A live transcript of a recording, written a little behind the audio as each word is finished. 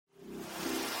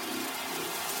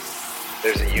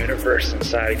There's a universe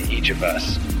inside each of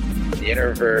us. The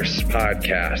Interverse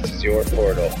podcast is your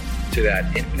portal to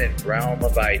that infinite realm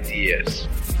of ideas.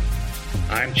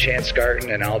 I'm Chance Garten,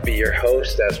 and I'll be your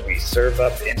host as we serve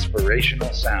up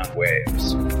inspirational sound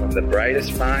waves from the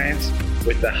brightest minds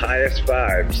with the highest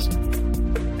vibes.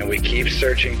 And we keep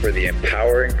searching for the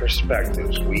empowering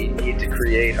perspectives we need to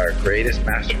create our greatest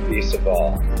masterpiece of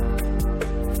all,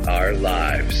 our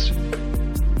lives.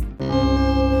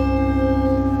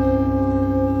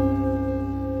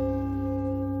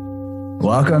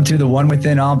 Welcome to the One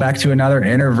Within All, back to another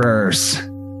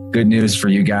Interverse. Good news for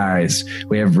you guys.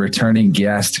 We have returning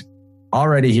guest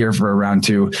already here for round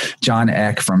two, John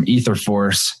Eck from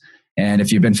Etherforce. And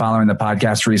if you've been following the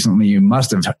podcast recently, you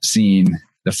must have seen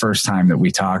the first time that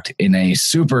we talked in a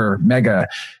super mega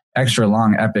extra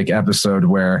long epic episode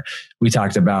where we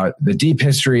talked about the deep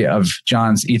history of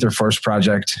John's Etherforce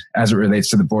project as it relates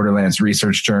to the Borderlands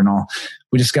Research Journal.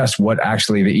 We discussed what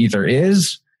actually the ether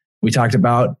is. We talked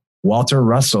about Walter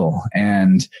Russell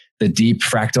and the deep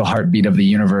fractal heartbeat of the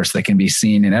universe that can be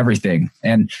seen in everything.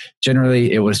 And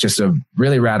generally, it was just a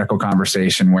really radical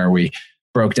conversation where we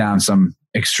broke down some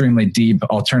extremely deep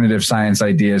alternative science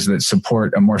ideas that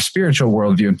support a more spiritual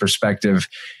worldview and perspective,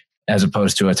 as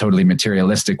opposed to a totally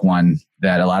materialistic one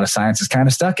that a lot of science is kind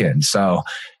of stuck in. So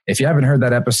if you haven't heard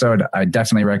that episode, I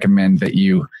definitely recommend that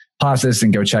you pause this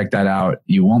and go check that out.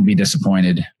 You won't be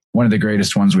disappointed. One of the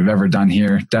greatest ones we've ever done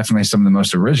here. Definitely some of the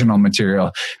most original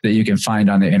material that you can find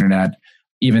on the internet,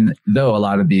 even though a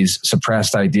lot of these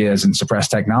suppressed ideas and suppressed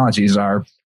technologies are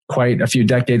quite a few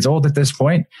decades old at this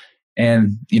point.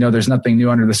 And, there's nothing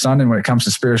new under the sun. And when it comes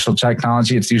to spiritual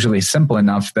technology, it's usually simple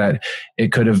enough that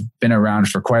it could have been around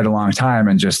for quite a long time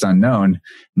and just unknown,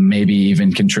 maybe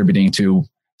even contributing to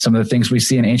some of the things we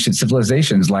see in ancient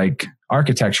civilizations, like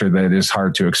architecture that is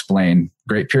hard to explain,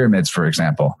 Great Pyramids, for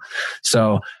example.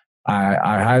 So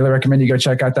I highly recommend you go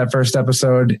check out that first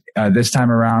episode. This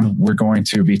time around, we're going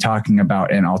to be talking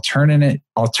about an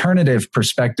alternative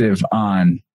perspective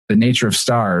on the nature of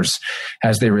stars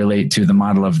as they relate to the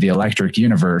model of the electric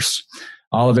universe.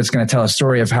 All of it's going to tell a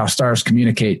story of how stars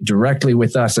communicate directly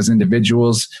with us as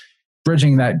individuals,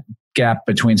 bridging that gap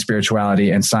between spirituality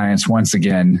and science once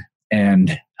again,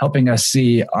 and helping us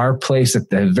see our place at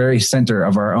the very center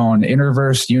of our own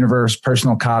interverse, universe,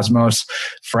 personal cosmos,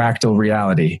 fractal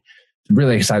reality. I'm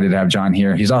really excited to have John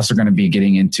here. He's also going to be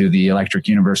getting into the electric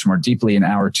universe more deeply in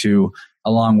hour two,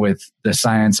 along with the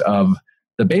science of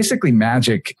the basically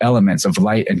magic elements of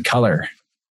light and color,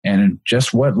 and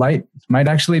just what light might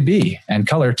actually be, and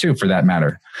color too, for that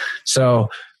matter. So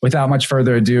without much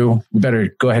further ado, we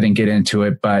better go ahead and get into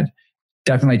it, but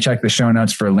definitely check the show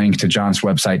notes for a link to John's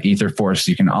website, Etherforce.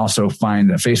 You can also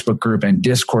find a Facebook group and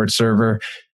Discord server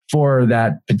for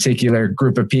that particular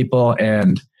group of people,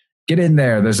 and get in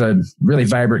there. There's a really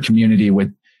vibrant community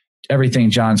with everything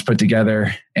John's put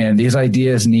together, and these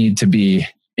ideas need to be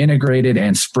integrated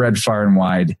and spread far and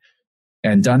wide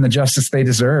and done the justice they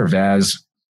deserve as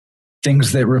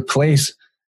things that replace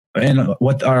and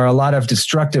what are a lot of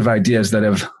destructive ideas that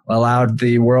have allowed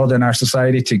the world and our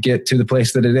society to get to the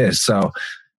place that it is. So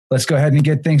let's go ahead and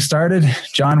get things started.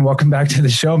 John, welcome back to the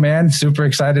show, man. Super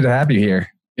excited to have you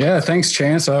here. Yeah, thanks,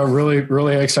 Chance.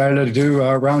 Really excited to do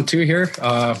round two here.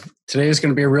 Today is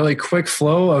going to be a really quick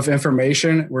flow of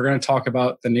information. We're going to talk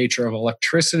about the nature of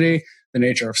electricity, the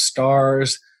nature of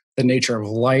stars, the nature of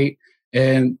light,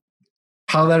 and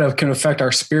how that can affect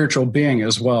our spiritual being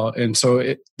as well. And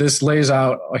so this lays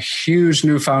out a huge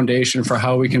new foundation for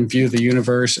how we can view the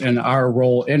universe and our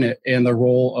role in it, and the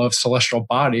role of celestial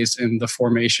bodies in the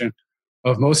formation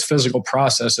of most physical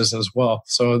processes as well.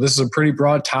 So this is a pretty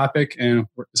broad topic, and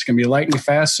it's going to be lightning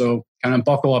fast. So kind of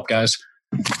buckle up, guys.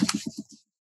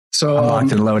 So I'm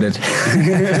locked and loaded.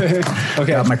 Okay.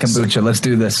 Got my kombucha. Let's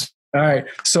do this. All right.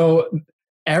 So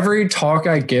every talk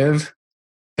I give,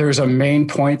 there's a main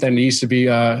point that needs to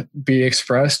be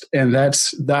expressed, and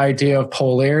that's the idea of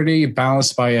polarity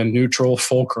balanced by a neutral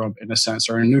fulcrum, in a sense,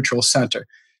 or a neutral center.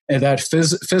 And that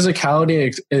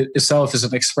physicality itself is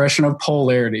an expression of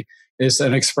polarity. It's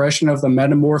an expression of the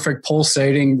metamorphic,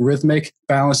 pulsating, rhythmic,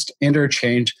 balanced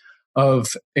interchange of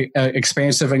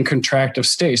expansive and contractive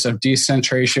states, of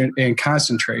decentration and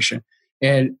concentration.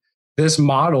 And this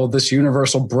model, this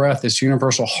universal breath, this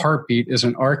universal heartbeat is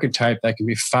an archetype that can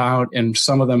be found in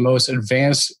some of the most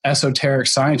advanced esoteric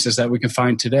sciences that we can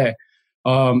find today.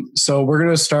 So we're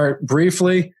going to start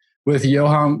briefly with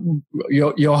Johann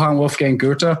Wolfgang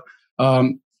Goethe.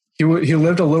 He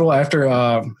lived a little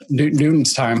after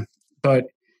Newton's time, but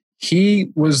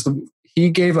he he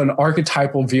gave an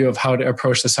archetypal view of how to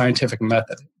approach the scientific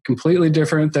method, completely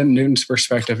different than Newton's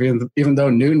perspective. Even though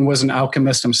Newton was an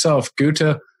alchemist himself,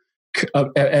 Goethe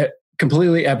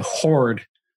completely abhorred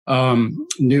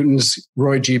Newton's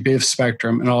Roy G. Biv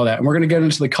spectrum and all that. And we're going to get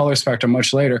into the color spectrum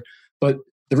much later. But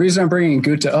the reason I'm bringing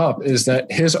Goethe up is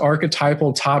that his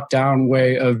archetypal top-down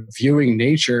way of viewing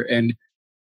nature and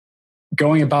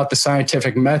going about the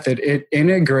scientific method, it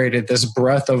integrated this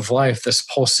breath of life, this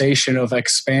pulsation of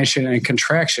expansion and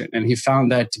contraction. And he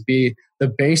found that to be the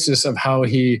basis of how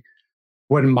he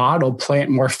would model plant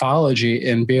morphology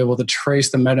and be able to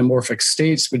trace the metamorphic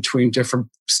states between different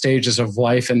stages of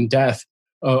life and death,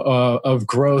 of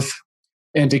growth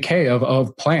and decay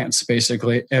of plants,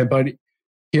 basically. But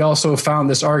he also found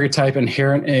this archetype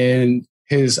inherent in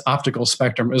his optical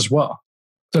spectrum as well.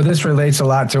 So this relates a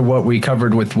lot to what we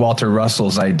covered with Walter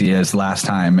Russell's ideas last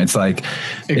time. It's like,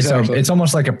 exactly. It's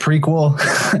almost like a prequel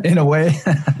in a way.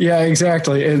 Yeah,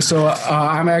 exactly. And so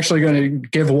I'm actually going to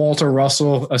give Walter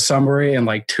Russell a summary in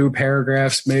like 2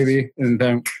 paragraphs maybe. And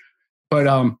then,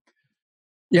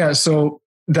 so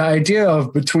the idea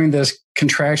of between this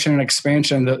contraction and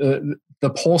expansion, the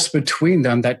pulse between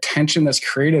them, that tension that's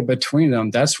created between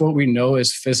them, that's what we know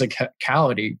as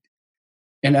physicality.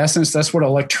 In essence, that's what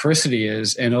electricity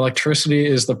is. And electricity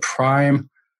is the prime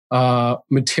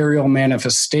material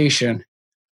manifestation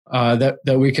that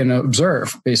we can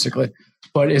observe, basically.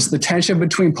 But it's the tension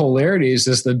between polarities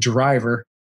is the driver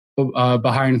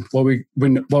behind what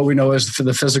we know as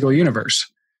the physical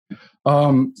universe.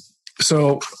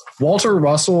 So Walter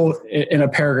Russell, in a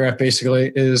paragraph,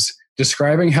 basically, is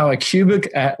describing how a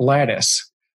cubic lattice,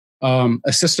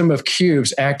 a system of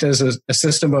cubes, act as a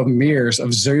system of mirrors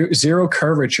of zero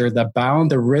curvature that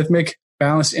bound the rhythmic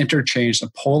balanced interchange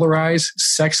of polarized,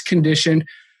 sex-conditioned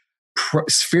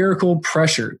spherical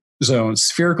pressure zones,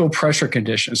 spherical pressure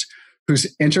conditions, whose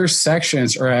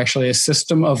intersections are actually a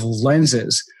system of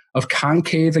lenses, of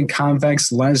concave and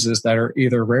convex lenses that are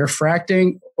either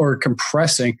refracting or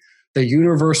compressing the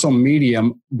universal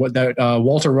medium, what that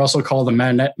Walter Russell called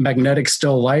the magnetic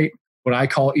still light, what I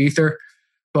call ether.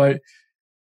 But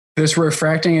this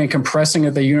refracting and compressing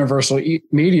of the universal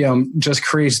medium just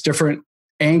creates different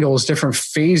angles, different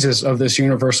phases of this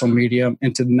universal medium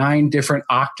into 9 different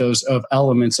octaves of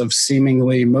elements of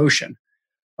seemingly motion.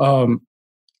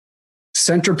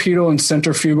 Centripetal and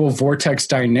centrifugal vortex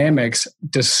dynamics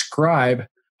describe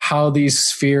how these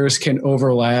spheres can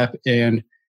overlap and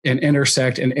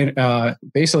intersect and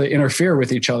basically interfere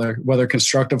with each other, whether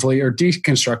constructively or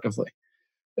deconstructively.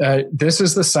 This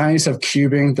is the science of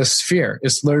cubing the sphere.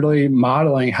 It's literally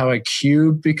modeling how a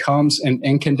cube becomes an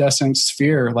incandescent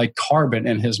sphere like carbon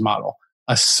in his model,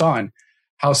 a sun,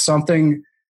 how something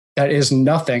that is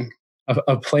nothing,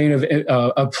 a plane of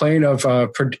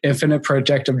infinite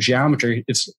projective geometry,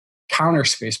 it's counter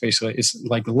space basically. It's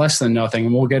like less than nothing,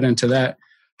 and we'll get into that.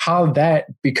 How that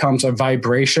becomes a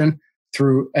vibration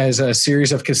as a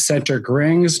series of concentric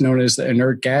rings known as the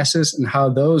inert gases, and how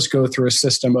those go through a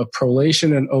system of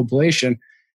prolation and oblation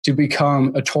to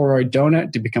become a toroid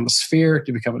donut, to become a sphere,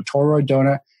 to become a toroid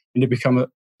donut, and to become a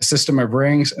system of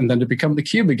rings, and then to become the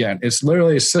cube again. It's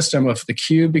literally a system of the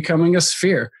cube becoming a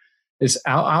sphere. It's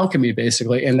alchemy,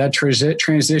 basically. And that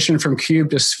transition from cube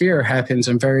to sphere happens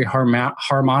in very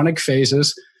harmonic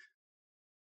phases.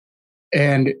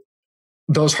 And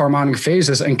those harmonic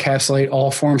phases encapsulate all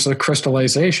forms of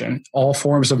crystallization, all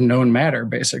forms of known matter,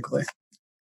 basically.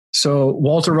 So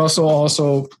Walter Russell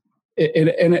also, his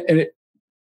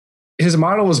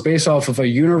model was based off of a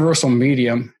universal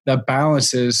medium that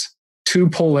balances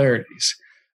 2 polarities.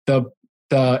 The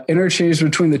interchange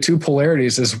between the 2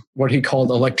 polarities is what he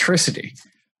called electricity.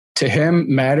 To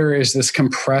him, matter is this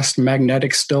compressed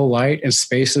magnetic still light, and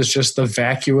space is just the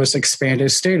vacuous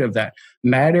expanded state of that.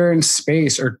 Matter and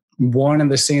space are one and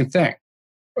the same thing,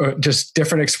 or just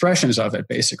different expressions of it,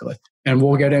 basically. And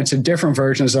we'll get into different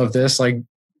versions of this, like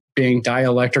being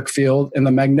dielectric field and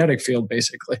the magnetic field,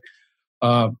 basically.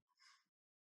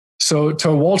 So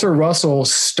to Walter Russell,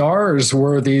 stars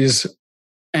were these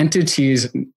entities.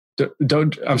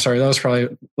 I'm sorry, that was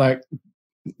probably like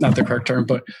not the correct term,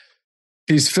 but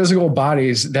these physical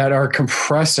bodies that are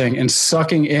compressing and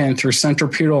sucking in through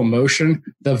centripetal motion,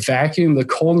 the vacuum, the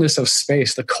coldness of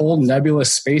space, the cold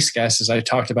nebulous space gases I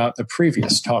talked about in the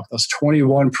previous talk, those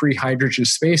 21 pre-hydrogen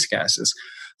space gases.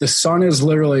 The sun is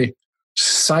literally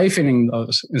siphoning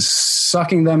those and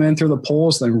sucking them in through the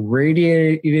poles, then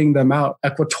radiating them out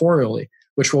equatorially,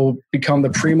 which will become the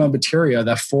prima materia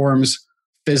that forms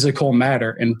physical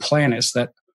matter and planets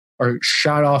that are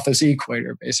shot off this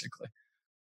equator, basically.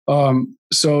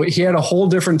 So he had a whole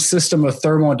different system of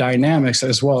thermodynamics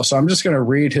as well. So I'm just going to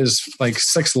read his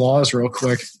 6 laws real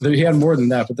quick. He had more than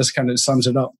that, but this kind of sums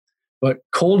it up. But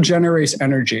cold generates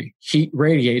energy. Heat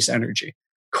radiates energy.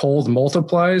 Cold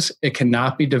multiplies. It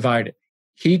cannot be divided.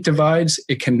 Heat divides.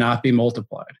 It cannot be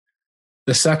multiplied.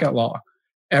 The second law,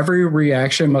 every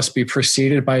reaction must be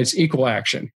preceded by its equal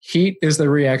action. Heat is the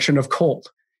reaction of cold.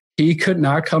 Heat could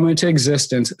not come into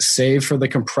existence save for the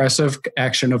compressive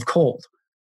action of cold.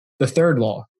 The third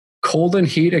law, cold and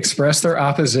heat express their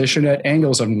opposition at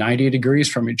angles of 90 degrees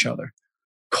from each other.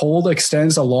 Cold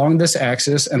extends along this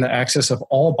axis and the axis of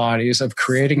all bodies of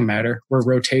creating matter where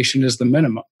rotation is the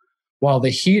minimum, while the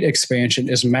heat expansion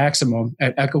is maximum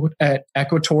at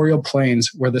equatorial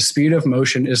planes where the speed of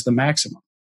motion is the maximum.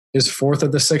 His fourth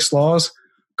of the 6 laws,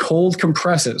 cold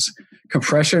compresses.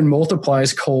 Compression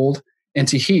multiplies cold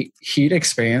into heat. Heat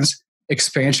expands.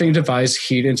 Expansion divides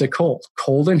heat into cold.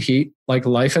 Cold and heat, like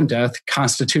life and death,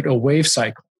 constitute a wave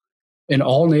cycle. In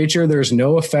all nature, there is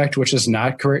no effect which is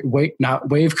not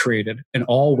wave created, and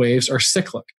all waves are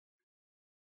cyclic.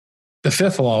 The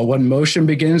fifth law, when motion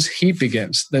begins, heat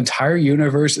begins. The entire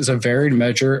universe is a varied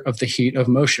measure of the heat of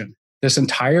motion. This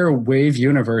entire wave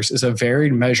universe is a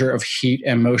varied measure of heat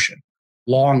and motion.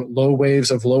 Long, low waves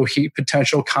of low heat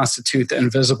potential constitute the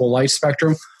invisible light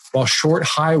spectrum, while short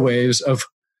high waves of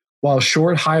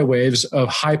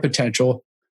high potential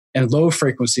and low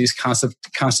frequencies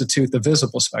constitute the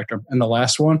visible spectrum. And the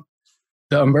last one,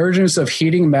 the emergence of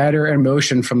heating matter and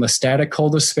motion from the static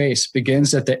cold of space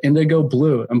begins at the indigo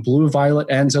blue and blue-violet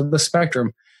ends of the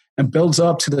spectrum and builds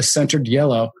up to the centered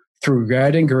yellow through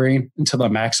red and green until the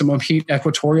maximum heat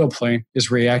equatorial plane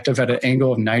is reactive at an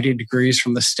angle of 90 degrees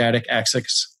from the static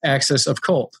axis of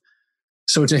cold.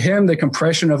 So to him, the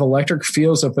compression of electric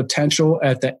fields of potential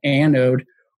at the anode,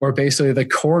 or basically the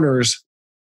corners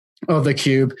of the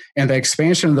cube, and the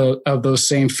expansion of those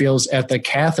same fields at the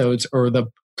cathodes, or the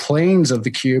planes of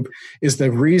the cube, is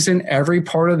the reason every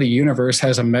part of the universe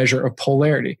has a measure of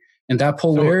polarity. And that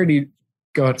polarity...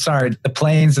 Go ahead. Sorry, the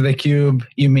planes of the cube,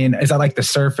 you mean, is that like the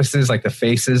surfaces, like the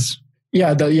faces?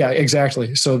 Yeah,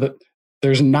 exactly. So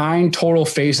there's 9 total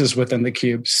faces within the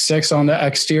cube, 6 on the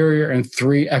exterior and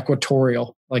 3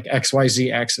 equatorial, like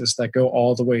XYZ axis that go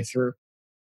all the way through.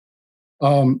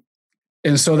 And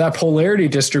so that polarity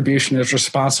distribution is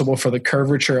responsible for the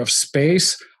curvature of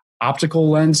space,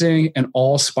 optical lensing, and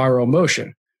all spiral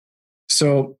motion.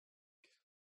 So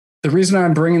the reason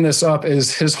I'm bringing this up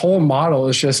is his whole model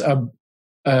is just a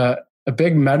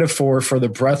big metaphor for the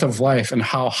breath of life and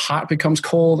how hot becomes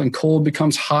cold and cold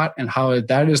becomes hot and how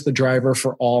that is the driver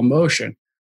for all motion.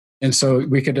 And so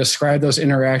we could describe those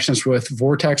interactions with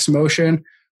vortex motion,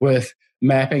 with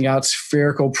mapping out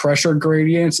spherical pressure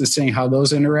gradients and seeing how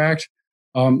those interact.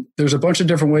 There's a bunch of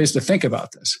different ways to think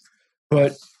about this.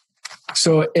 But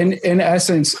so in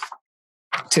essence,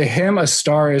 to him, a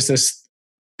star is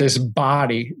this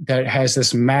body that has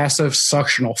this massive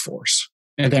suctional force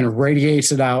and then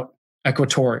radiates it out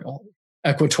equatorially.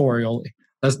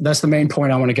 That's the main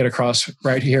point I want to get across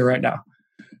right here, right now.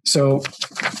 So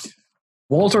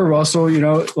Walter Russell,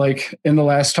 like in the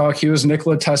last talk, he was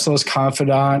Nikola Tesla's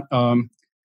confidant,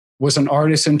 was an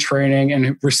artist in training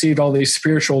and received all these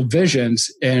spiritual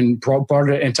visions and brought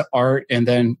it into art and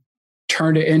then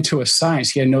turned it into a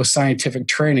science. He had no scientific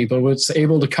training, but was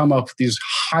able to come up with these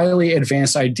highly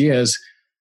advanced ideas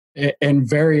in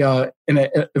a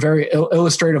very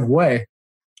illustrative way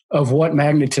of what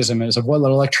magnetism is, of what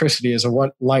electricity is, of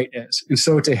what light is. And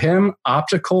so to him,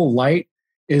 optical light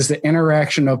is the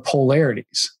interaction of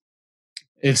polarities.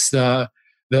 It's the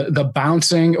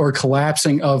bouncing or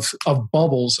collapsing of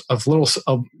bubbles,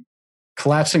 of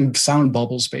collapsing sound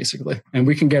bubbles, basically. And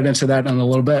we can get into that in a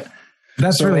little bit.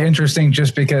 That's really interesting,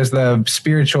 just because the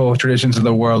spiritual traditions of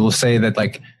the world will say that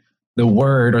like the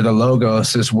word or the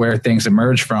logos is where things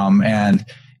emerge from. And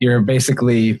you're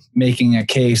basically making a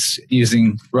case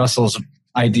using Russell's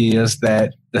ideas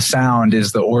that the sound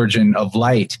is the origin of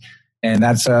light. And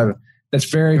that's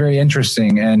very, very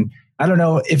interesting. And I don't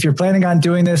know if you're planning on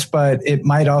doing this, but it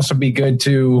might also be good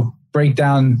to break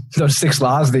down those 6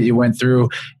 laws that you went through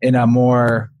in a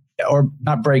more, or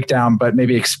not break down, but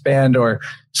maybe expand or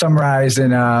summarize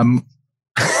in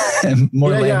more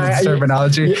layman's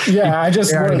terminology. I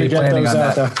just wanted to get those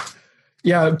out there.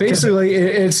 Yeah, basically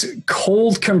it's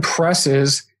cold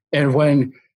compresses, and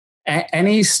when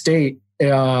any state,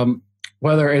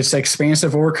 whether it's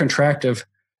expansive or contractive,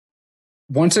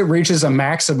 once it reaches a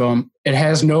maximum, it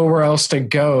has nowhere else to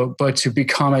go but to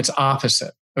become its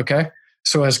opposite. Okay.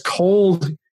 So as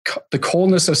the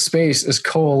coldness of space is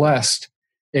coalesced,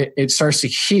 it starts to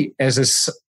heat as it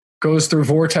goes through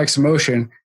vortex motion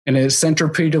and it's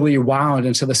centripetally wound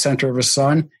into the center of a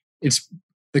sun,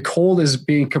 the cold is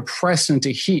being compressed into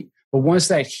heat. But once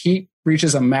that heat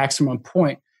reaches a maximum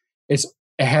point, it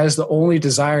has the only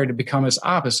desire to become its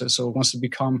opposite. So it wants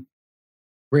to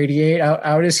radiate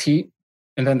out as heat,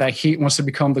 and then that heat wants to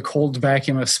become the cold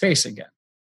vacuum of space again.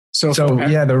 So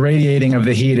the radiating of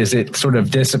the heat, is it sort of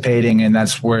dissipating, and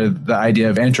that's where the idea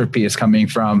of entropy is coming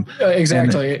from.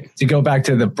 Exactly. And to go back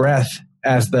to the breath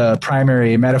as the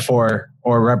primary metaphor,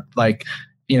 or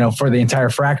for the entire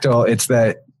fractal, it's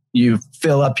that you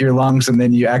fill up your lungs and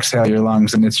then you exhale your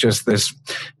lungs, and it's just this,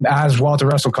 as Walter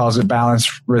Russell calls it,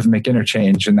 balanced rhythmic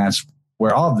interchange, and that's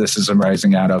where all of this is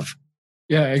arising out of.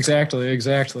 Yeah,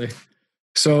 exactly.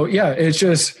 So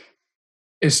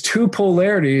it's two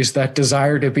polarities that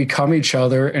desire to become each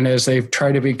other, and as they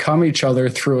try to become each other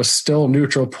through a still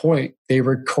neutral point, they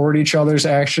record each other's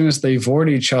actions, they void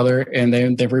each other, and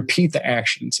then they repeat the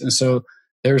actions. And so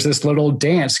there's this little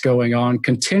dance going on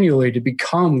continually to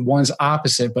become one's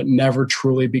opposite, but never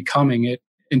truly becoming it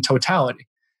in totality.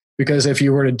 Because if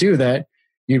you were to do that,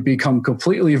 you'd become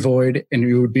completely void and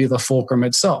you would be the fulcrum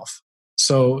itself.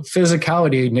 So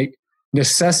physicality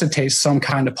necessitates some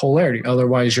kind of polarity.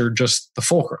 Otherwise, you're just the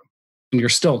fulcrum and you're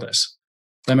stillness.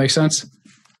 That makes sense?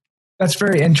 That's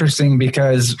very interesting,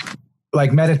 because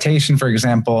like meditation, for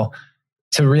example,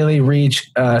 to really reach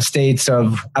states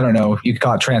of, I don't know, you could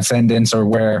call it transcendence, or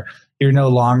where you're no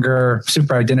longer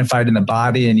super identified in the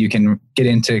body and you can get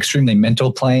into extremely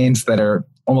mental planes that are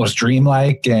almost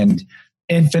dreamlike and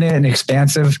infinite and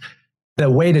expansive. The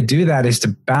way to do that is to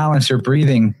balance your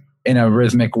breathing in a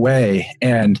rhythmic way.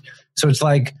 And so it's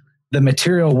like the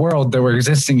material world that we're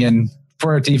existing in,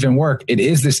 for it to even work, it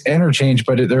is this interchange,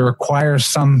 but it requires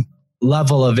some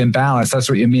level of imbalance. That's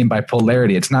what you mean by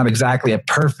polarity. It's not exactly a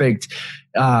perfect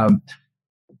plus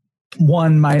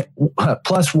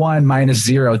one minus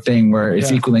zero thing where it's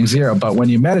equaling zero. But when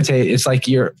you meditate, it's like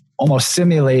you're almost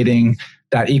simulating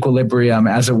that equilibrium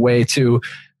as a way to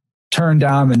turn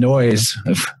down the noise,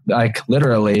 like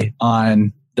literally,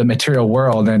 on the material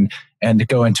world and to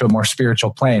go into a more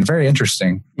spiritual plane. Very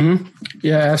interesting. Mm-hmm.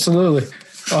 Yeah, absolutely.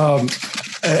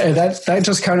 And that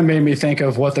just kind of made me think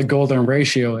of what the golden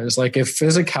ratio is. Like, if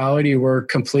physicality were a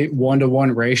complete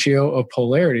 1-to-1 ratio of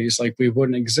polarities, like, we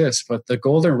wouldn't exist. But the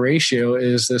golden ratio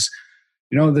is this,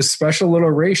 this special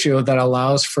little ratio that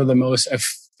allows for the most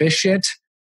efficient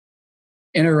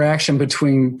interaction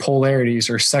between polarities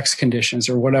or sex conditions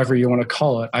or whatever you want to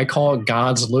call it. I call it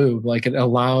God's lube. Like, it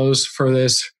allows for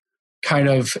this kind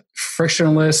of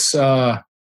frictionless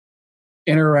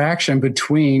interaction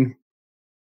between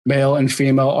male and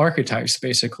female archetypes,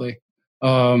 basically.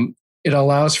 It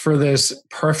allows for this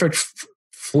perfect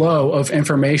flow of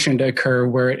information to occur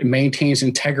where it maintains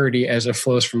integrity as it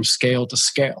flows from scale to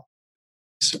scale.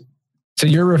 So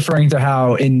you're referring to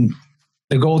how in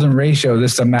the golden ratio,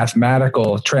 this is a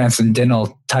mathematical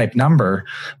transcendental type number,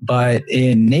 but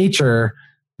in nature,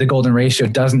 the golden ratio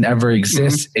doesn't ever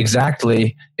exist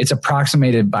exactly. It's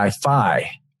approximated by phi.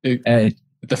 The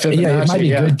Fibonacci, it might be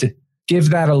good to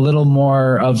give that a little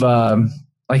more of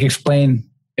explain.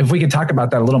 If we could talk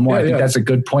about that a little more, I think that's a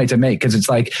good point to make, because it's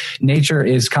like nature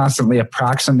is constantly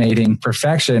approximating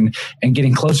perfection and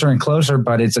getting closer and closer,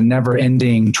 but it's a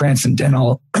never-ending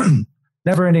transcendental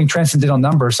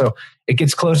number. So it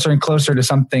gets closer and closer to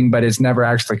something, but it's never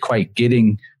actually quite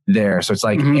getting there. So it's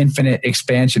like infinite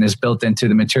expansion is built into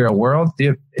the material world. Do you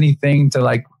have anything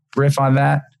to riff on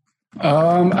that?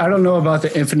 I don't know about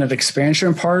the infinite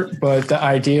expansion part, but the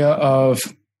idea of,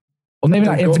 well, maybe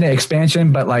not infinite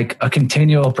expansion, but like a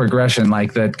continual progression,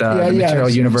 like that the material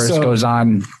universe goes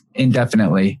on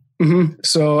indefinitely. Mm-hmm.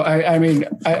 So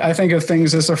I think of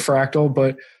things as a fractal,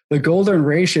 but the golden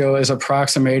ratio is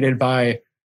approximated by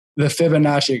the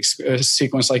Fibonacci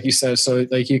sequence, like you said. So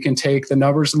like you can take the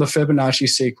numbers of the Fibonacci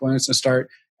sequence and start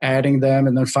adding them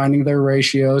and then finding their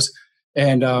ratios.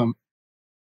 And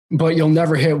but you'll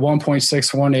never hit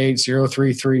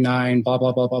 1.6180339, blah,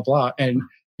 blah, blah, blah, blah. And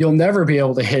you'll never be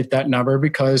able to hit that number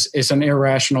because it's an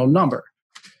irrational number.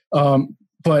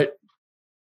 But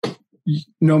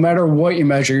no matter what you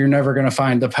measure, you're never going to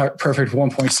find the perfect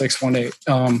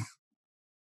 1.618.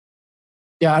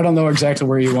 I don't know exactly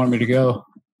where you want me to go.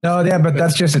 No, yeah, but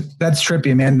that's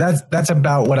trippy, man. That's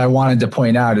about what I wanted to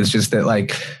point out, is just that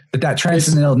that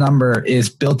transcendental number is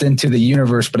built into the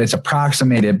universe, but it's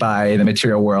approximated by the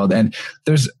material world. And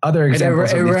there's other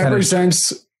examples. It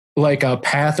represents like a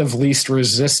path of least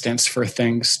resistance for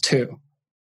things too.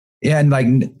 Yeah,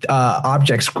 and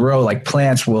objects grow, like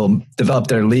plants will develop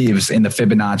their leaves in the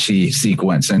Fibonacci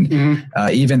sequence, and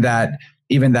even that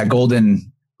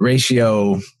golden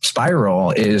ratio spiral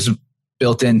is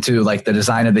built into like the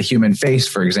design of the human face,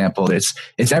 for example.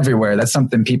 It's everywhere. That's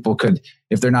something people could,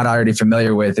 if they're not already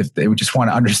familiar with, if they would just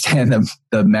want to understand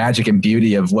the magic and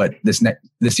beauty of what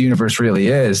this universe really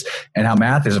is and how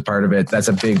math is a part of it. That's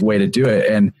a big way to do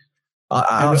it. And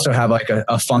I also have like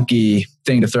a funky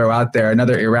thing to throw out there.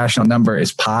 Another irrational number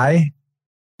is pi.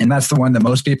 And that's the one that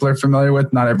most people are familiar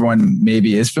with. Not everyone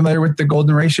maybe is familiar with the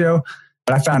golden ratio.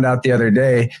 But I found out the other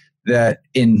day that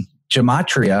in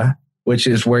gematria, which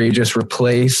is where you just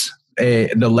replace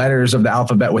the letters of the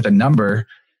alphabet with a number,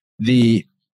 the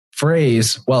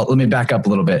phrase, well, let me back up a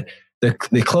little bit.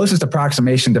 The closest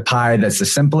approximation to pi that's the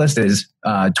simplest is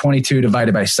 22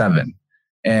 divided by 7.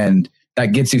 And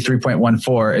that gets you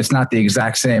 3.14. It's not the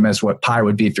exact same as what pi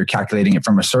would be if you're calculating it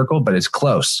from a circle, but it's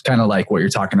close, kind of like what you're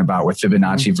talking about with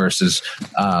Fibonacci versus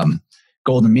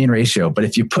golden mean ratio. But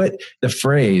if you put the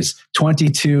phrase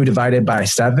 22 divided by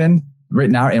 7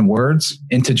 written out in words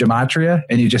into gematria,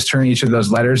 and you just turn each of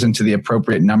those letters into the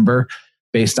appropriate number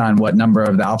based on what number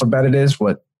of the alphabet it is,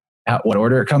 what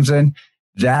order it comes in,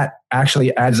 that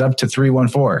actually adds up to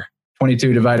 314,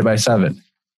 22 divided by 7.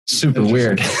 Super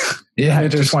weird. Yeah, I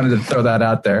just wanted to throw that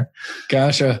out there.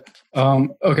 Gotcha.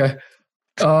 Okay.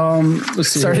 Let's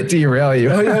see. Sorry to derail you.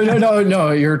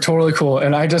 No, you're totally cool.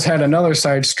 And I just had another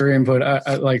side stream, but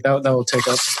I like that will take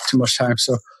up too much time.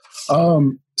 So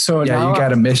yeah, now you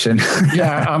got a mission.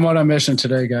 Yeah, I'm on a mission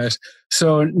today, guys.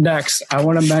 So next, I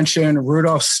want to mention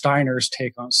Rudolf Steiner's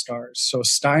take on stars. So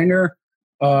Steiner,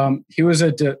 he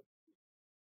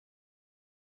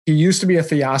used to be a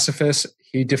theosophist.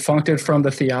 He defuncted from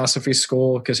the theosophy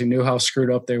school because he knew how screwed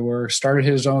up they were, started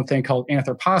his own thing called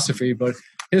anthroposophy, but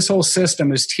his whole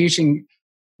system is teaching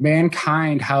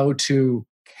mankind how to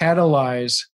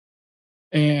catalyze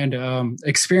and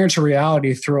experience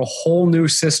reality through a whole new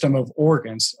system of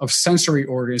organs, of sensory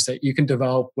organs that you can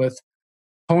develop with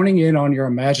honing in on your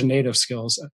imaginative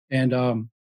skills and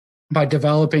by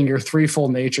developing your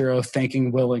threefold nature of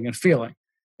thinking, willing, and feeling.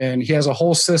 And he has a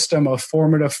whole system of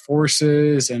formative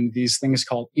forces and these things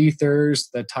called ethers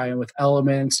that tie in with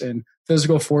elements and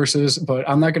physical forces. But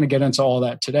I'm not going to get into all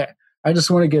that today. I just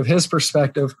want to give his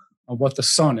perspective on what the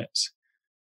sun is.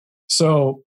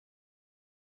 So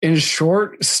in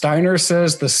short, Steiner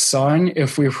says the sun,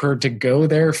 if we were to go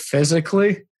there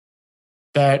physically,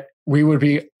 that we would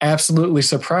be absolutely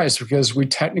surprised because we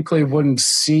technically wouldn't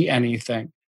see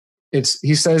anything.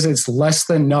 He says it's less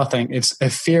than nothing. It's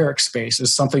etheric space.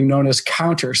 It's something known as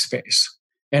counter space.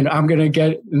 And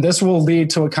and this will lead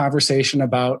to a conversation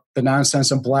about the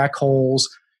nonsense of black holes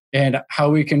and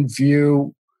how we can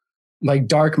view like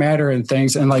dark matter and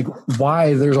things and like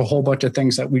why there's a whole bunch of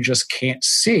things that we just can't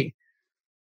see.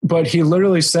 But he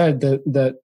literally said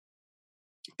that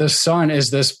the sun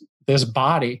is this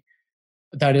body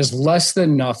that is less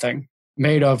than nothing,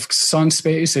 made of sun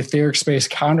space, etheric space,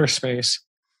 counter space.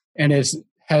 And it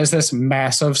has this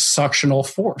massive suctional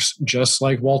force, just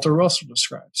like Walter Russell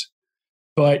describes.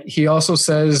 But he also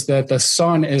says that the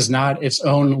sun is not its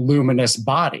own luminous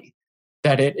body,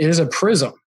 that it is a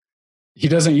prism. He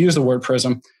doesn't use the word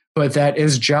prism, but that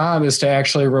its job is to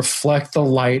actually reflect the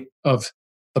light of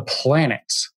the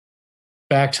planets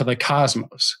back to the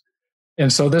cosmos.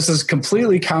 And so this is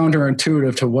completely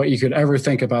counterintuitive to what you could ever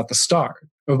think about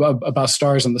about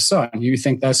stars and the sun. You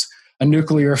think that's a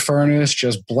nuclear furnace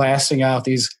just blasting out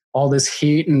all this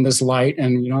heat and this light,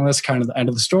 and that's kind of the end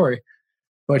of the story.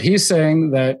 But he's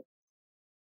saying that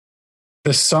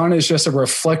the sun is just a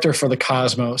reflector for the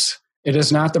cosmos. It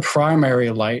is not the primary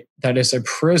light. That is a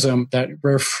prism that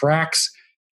refracts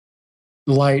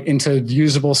light into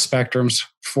usable spectrums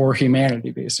for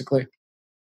humanity, basically.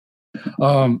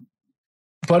 But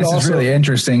this is really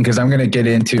interesting because I'm going to get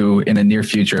into in the near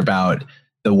future about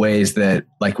the ways that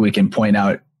like we can point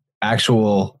out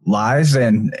actual lies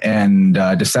and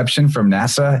deception from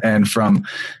NASA and from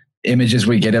images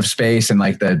we get of space and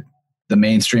like the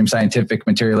mainstream scientific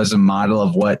materialism model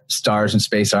of what stars and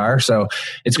space are. So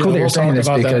it's cool that you're saying this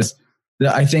because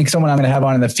I think someone I'm going to have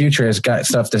on in the future has got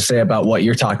stuff to say about what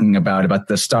you're talking about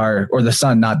the star or the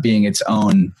sun not being its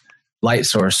own light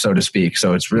source, so to speak.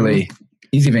 So it's really,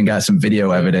 he's even got some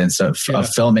video evidence of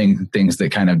filming things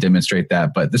that kind of demonstrate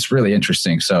that, but this is really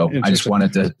interesting. So I just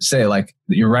wanted to say like,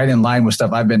 you're right in line with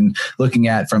stuff I've been looking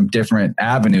at from different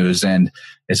avenues, and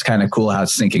it's kind of cool how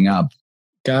it's syncing up.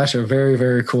 Gotcha. Very,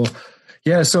 very cool.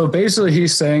 Yeah. So basically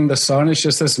he's saying the sun is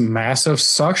just this massive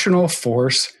suctional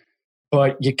force,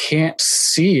 but you can't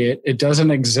see it. It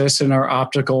doesn't exist in our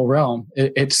optical realm.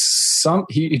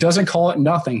 He doesn't call it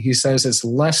nothing. He says it's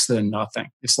less than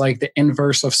nothing. It's like the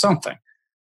inverse of something.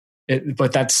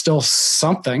 But that's still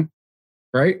something,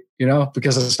 right?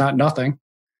 Because it's not nothing.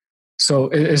 So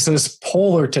it's this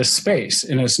polar to space,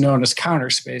 and it's known as counter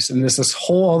space. And there's this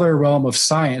whole other realm of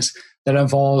science that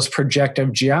involves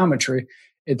projective geometry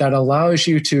that allows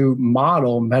you to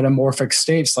model metamorphic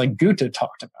states like Goethe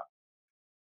talked about.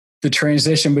 The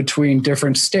transition between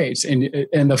different states and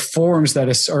the forms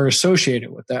that are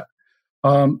associated with that.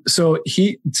 So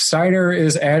Steiner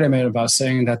is adamant about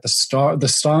saying that the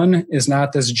sun is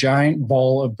not this giant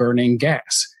ball of burning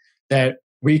gas, that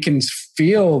we can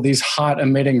feel these hot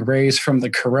emitting rays from the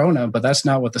corona, but that's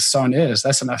not what the sun is.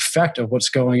 That's an effect of what's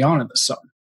going on in the sun.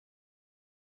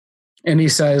 And he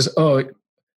says, oh,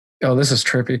 this is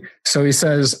trippy. So he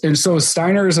says, and so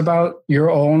Steiner is about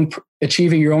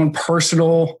achieving your own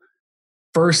personal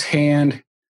firsthand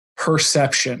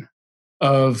perception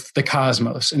of the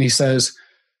cosmos. And he says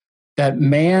that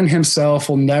man himself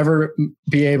will never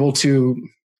be able to,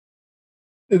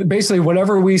 basically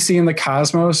whatever we see in the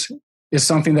cosmos is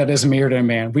something that is mirrored in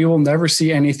man. We will never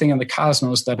see anything in the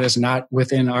cosmos that is not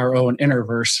within our own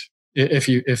innerverse, if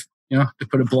you know, to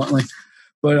put it bluntly.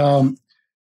 But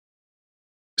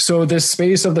so this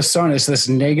space of the sun is this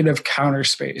negative counter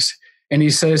space. And he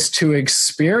says to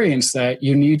experience that,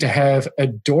 you need to have a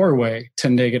doorway to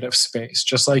negative space.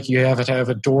 Just like you have to have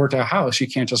a door to a house. You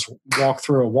can't just walk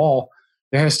through a wall.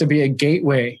 There has to be a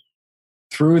gateway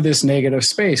through this negative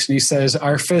space. And he says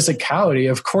our physicality,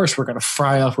 of course, we're going to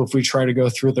fry up if we try to go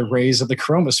through the rays of the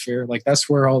chromosphere. Like that's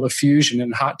where all the fusion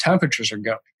and hot temperatures are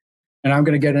going. And I'm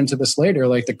going to get into this later.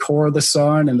 Like the core of the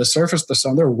sun and the surface of the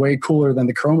sun, they're way cooler than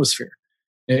the chromosphere.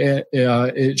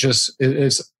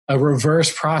 It's a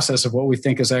reverse process of what we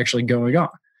think is actually going on.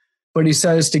 But he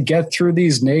says to get through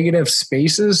these negative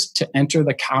spaces, to enter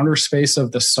the counter space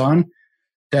of the sun,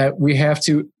 that we have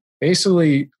to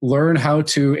basically learn how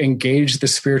to engage the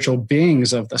spiritual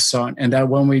beings of the sun. And that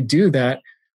when we do that,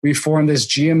 we form this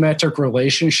geometric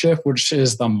relationship, which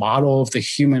is the model of the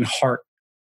human heart.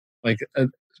 Like,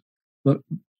 let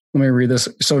me read this.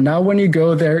 So now when you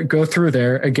go through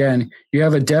there, again, you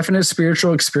have a definite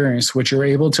spiritual experience, which you're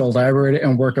able to elaborate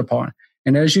and work upon.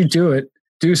 And as you do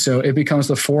so, it becomes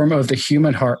the form of the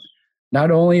human heart.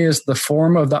 Not only is the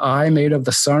form of the eye made of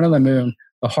the sun and the moon,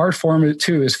 the heart form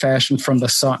too is fashioned from the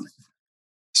sun.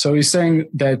 So he's saying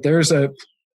that there's a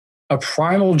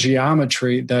primal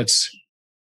geometry that's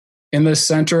in the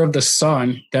center of the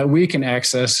sun that we can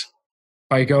access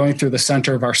by going through the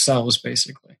center of ourselves,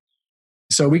 basically.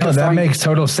 So we can that makes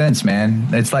total sense, man.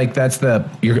 It's like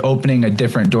you're opening a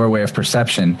different doorway of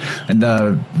perception, and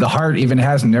the heart even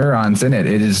has neurons in it.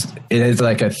 It is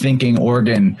like a thinking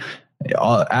organ,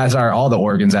 as are all the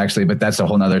organs actually, but that's a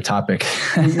whole nother topic.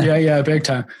 yeah, big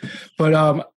time.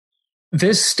 But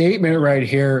this statement right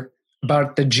here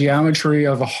about the geometry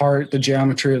of a heart, the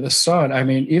geometry of the sun. I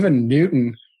mean, even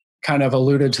Newton kind of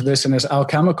alluded to this in his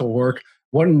alchemical work.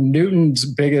 One of Newton's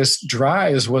biggest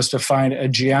drives was to find a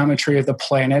geometry of the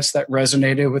planets that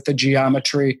resonated with the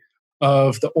geometry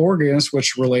of the organs,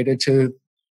 which related to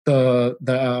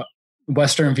the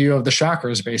Western view of the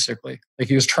chakras, basically. Like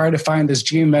he was trying to find this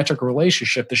geometric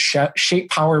relationship, the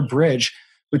shape-power bridge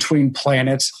between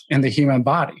planets and the human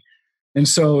body. And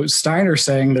so Steiner's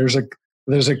saying there's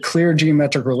a clear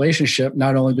geometric relationship,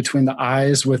 not only between the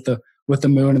eyes with the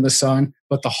moon and the sun,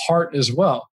 but the heart as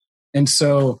well. And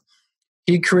so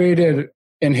he created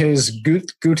in his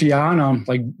Goetheanum,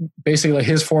 like basically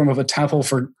his form of a temple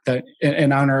for that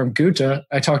in honor of Goethe.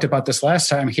 I talked about this last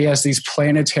time. He has these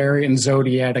planetary and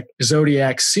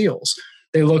zodiac seals.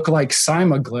 They look like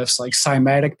cymoglyphs, like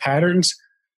cymatic patterns.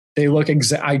 They look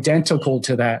identical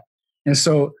to that. And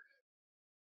so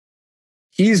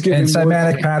he's getting. And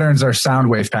cymatic patterns are sound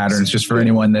wave patterns, just for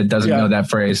anyone that doesn't know that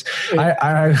phrase.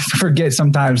 I forget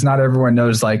sometimes not everyone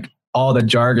knows like all the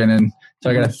jargon, and so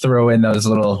I got to throw in those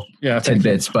little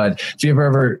tidbits. But if you've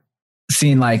ever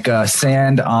seen like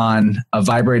sand on a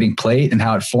vibrating plate and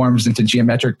how it forms into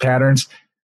geometric patterns,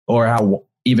 or how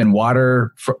even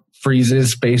water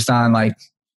freezes based on like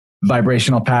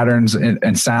vibrational patterns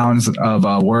and sounds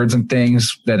of words and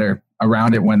things that are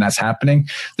around it when that's happening.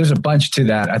 There's a bunch to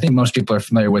that. I think most people are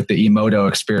familiar with the Emoto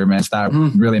experiments that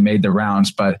really made the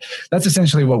rounds, but that's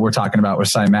essentially what we're talking about with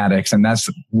cymatics. And that's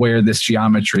where this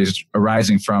geometry is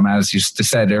arising from. As you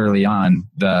said early on,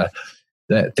 the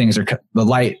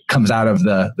light comes out of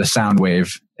the sound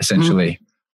wave essentially.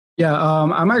 Yeah.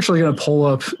 I'm actually going to pull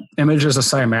up images of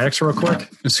cymatics real quick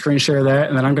and screen share that.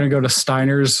 And then I'm going to go to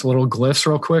Steiner's little glyphs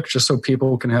real quick, just so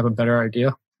people can have a better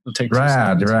idea. It'll take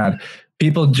rad.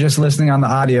 People just listening on the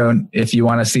audio, if you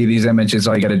want to see these images,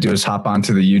 all you got to do is hop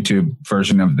onto the YouTube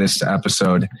version of this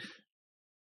episode.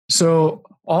 So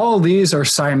all these are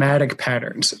cymatic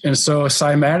patterns. And so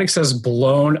cymatics has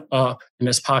blown up in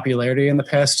its popularity in the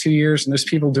past 2 years. And there's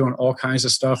people doing all kinds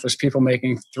of stuff. There's people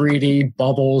making 3D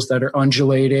bubbles that are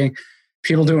undulating,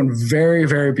 people doing very,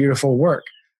 very beautiful work.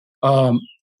 Yeah,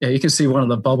 you can see one of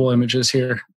the bubble images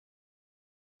here.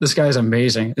 This guy's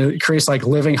amazing. It creates like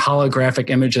living holographic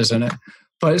images in it.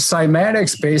 But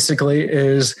cymatics basically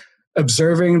is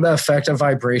observing the effect of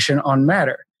vibration on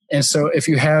matter. And so if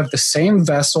you have the same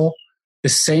vessel, the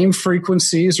same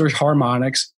frequencies or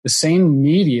harmonics, the same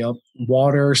media,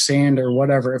 water, sand, or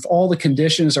whatever, if all the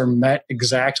conditions are met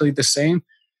exactly the same,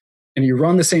 and you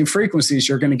run the same frequencies,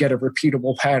 you're going to get a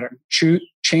repeatable pattern.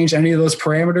 Change any of those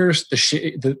parameters,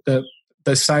 the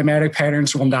cymatic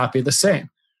patterns will not be the same.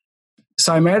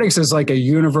 Cymatics is like a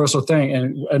universal thing.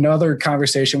 And another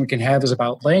conversation we can have is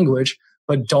about language,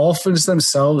 but dolphins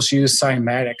themselves use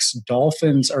cymatics.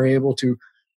 Dolphins are able to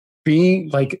be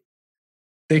like,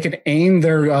 they can aim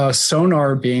their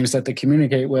sonar beams that they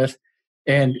communicate with,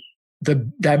 and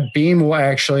that beam will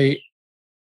actually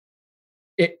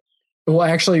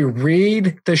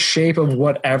read the shape of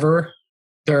whatever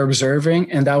they're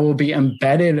observing, and that will be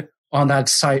embedded on that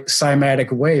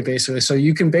cymatic wave, basically. So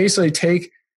you can basically take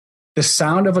the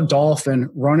sound of a dolphin,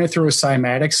 run it through a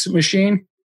cymatics machine,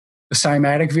 a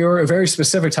cymatic viewer, a very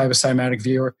specific type of cymatic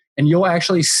viewer, and you'll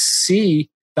actually see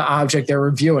the object they're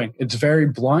reviewing. It's very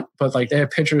blunt, but like they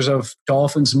have pictures of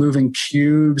dolphins moving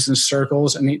cubes and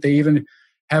circles, and they even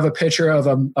have a picture of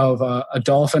a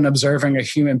dolphin observing a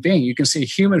human being. You can see a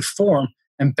human form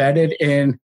embedded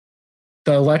in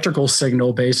the electrical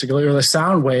signal, basically, or the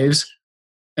sound waves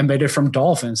emitted from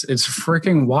dolphins. It's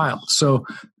freaking wild. So,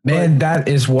 man, that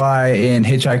is why in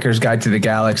Hitchhiker's Guide to the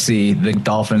Galaxy, the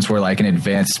dolphins were like an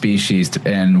advanced species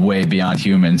and way beyond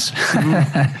humans.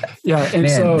 Yeah, and man,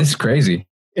 so this is crazy.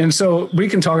 And so we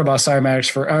can talk about cymatics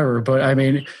forever, but I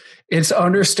mean, it's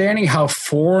understanding how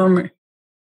form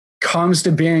comes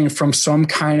to being from some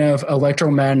kind of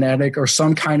electromagnetic or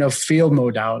some kind of field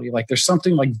modality. Like there's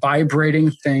something like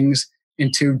vibrating things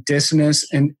into dissonance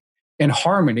and in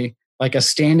harmony, like a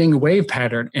standing wave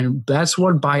pattern. And that's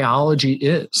what biology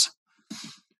is.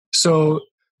 So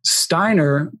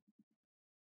Steiner,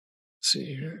 let's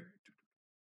see here.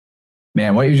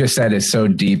 Man, what you just said is so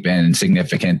deep and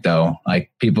significant, though.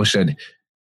 Like people should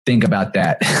think about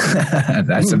that.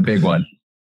 That's a big one.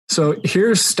 So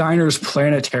here's Steiner's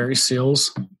planetary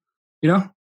seals. You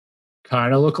know,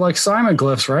 kind of look like Simon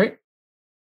glyphs, right?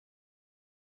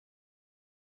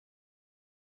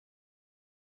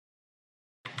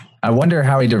 I wonder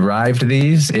how he derived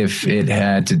these, if it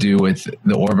had to do with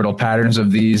the orbital patterns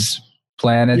of these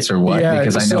planets or what,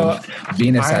 because I know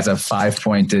Venus has a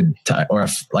 5-pointed or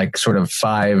like sort of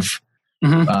 5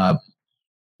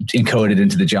 encoded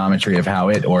into the geometry of how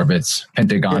it orbits,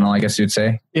 pentagonal, I guess you'd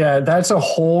say. Yeah, that's a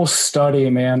whole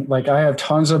study, man. Like I have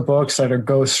tons of books that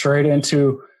go straight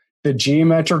into the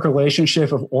geometric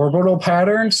relationship of orbital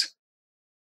patterns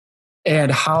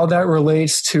and how that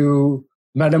relates to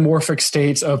metamorphic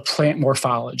states of plant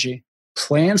morphology.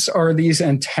 Plants are these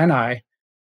antennae,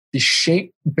 the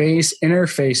shape-based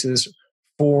interfaces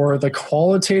for the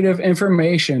qualitative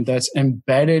information that's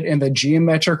embedded in the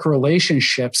geometric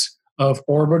relationships of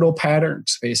orbital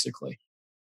patterns, basically.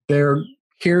 They're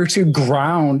here to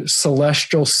ground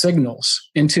celestial signals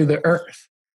into the earth.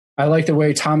 I like the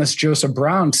way Thomas Joseph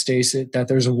Brown states it, that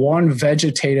there's one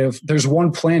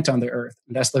plant on the earth,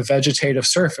 and that's the vegetative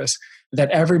surface,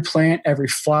 that every plant, every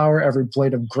flower, every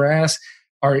blade of grass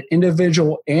are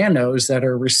individual anodes that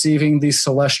are receiving these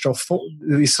celestial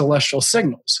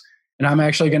signals. And I'm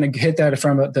actually going to hit that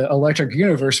from the electric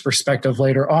universe perspective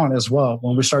later on as well,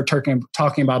 when we start talking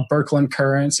about Birkeland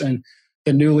currents and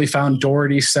the newly found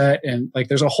Doherty set. And like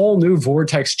there's a whole new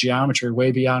vortex geometry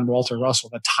way beyond Walter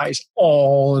Russell that ties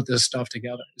all of this stuff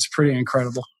together. It's pretty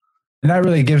incredible. And that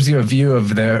really gives you a view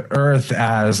of the Earth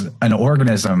as an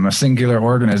organism, a singular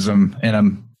organism,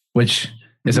 which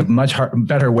is a much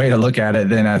better way to look at it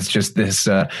than as just this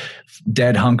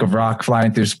dead hunk of rock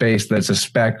flying through space that's a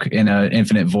speck in an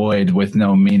infinite void with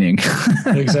no meaning.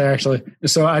 Exactly.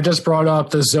 So I just brought up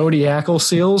the zodiacal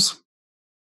seals.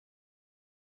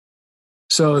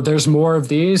 So there's more of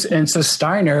these. And so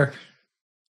Steiner,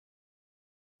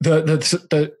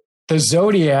 the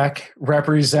zodiac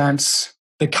represents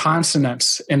the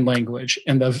consonants in language,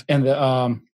 and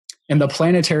the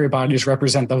planetary bodies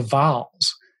represent the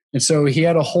vowels. And so he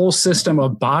had a whole system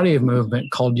of body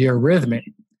movement called eurythmy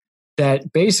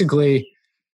that basically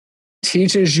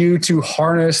teaches you to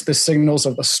harness the signals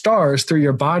of the stars through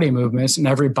your body movements, and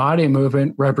every body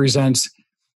movement represents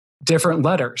different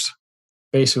letters,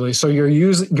 basically. So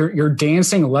you're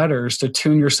dancing letters to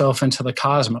tune yourself into the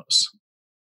cosmos.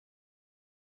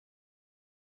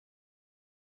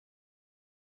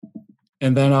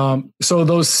 And then, so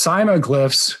those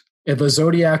cymoglyphs, the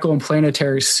zodiacal and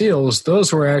planetary seals,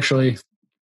 those were actually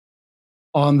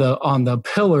on the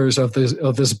pillars of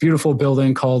this beautiful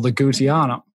building called the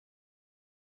Gutianum.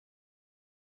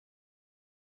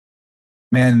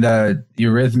 Man, the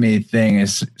eurythmy thing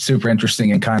is super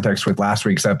interesting in context with last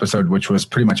week's episode, which was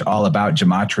pretty much all about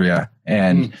gematria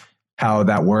and how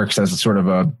that works as a sort of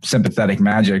a sympathetic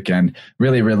magic, and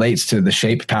really relates to the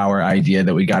shape power idea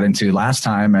that we got into last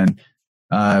time. And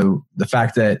the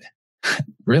fact that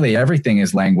really everything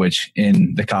is language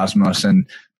in the cosmos. And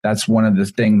that's one of the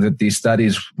things that these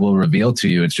studies will reveal to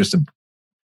you. It's just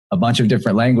a bunch of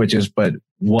different languages, but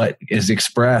what is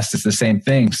expressed is the same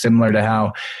thing, similar to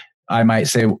how I might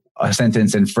say a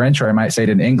sentence in French or I might say it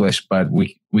in English, but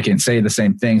we can say the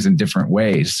same things in different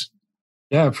ways.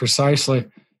 Yeah, precisely.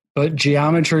 But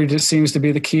geometry just seems to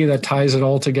be the key that ties it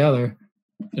all together.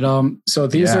 So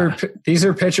these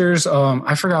are pictures.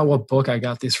 I forgot what book I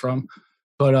got these from,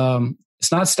 but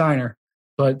it's not Steiner.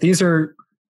 But these are,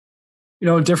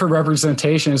 different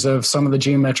representations of some of the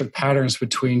geometric patterns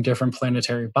between different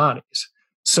planetary bodies.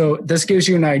 So this gives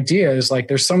you an idea, is like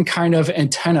there's some kind of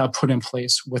antenna put in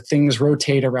place where things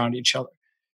rotate around each other.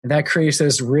 And that creates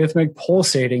this rhythmic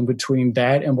pulsating between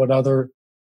that and what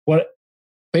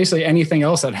basically anything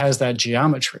else that has that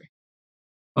geometry.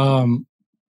 So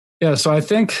I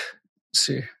think, let's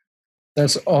see,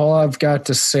 that's all I've got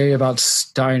to say about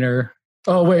Steiner.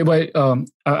 Oh, wait.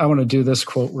 I want to do this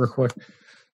quote real quick.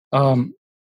 All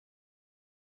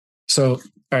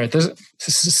right, this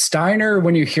Steiner,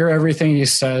 when you hear everything he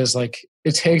says, like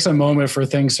it takes a moment for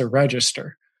things to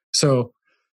register. So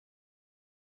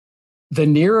the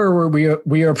nearer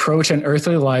we approach an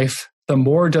earthly life, the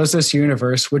more does this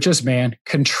universe, which is man,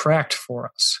 contract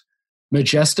for us.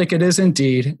 Majestic it is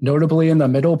indeed, notably in the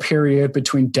middle period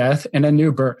between death and a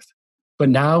new birth. But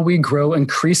now we grow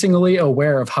increasingly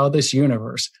aware of how this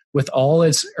universe, with all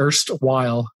its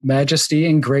erstwhile majesty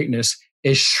and greatness,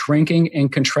 is shrinking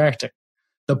and contracting.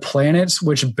 The planets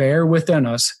which bear within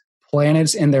us,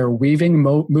 planets in their weaving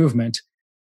movement,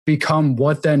 become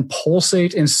what then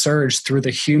pulsate and surge through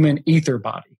the human ether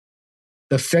body.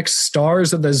 The fixed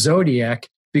stars of the zodiac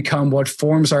become what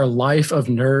forms our life of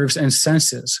nerves and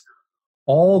senses.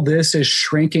 All this is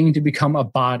shrinking to become a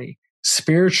body,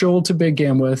 spiritual to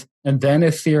begin with, and then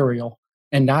ethereal.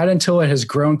 And not until it has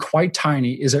grown quite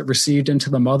tiny is it received into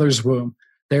the mother's womb,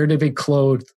 there to be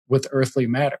clothed with earthly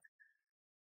matter.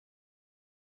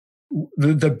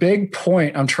 The big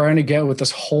point I'm trying to get with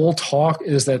this whole talk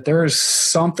is that there is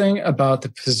something about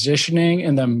the positioning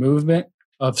and the movement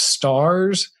of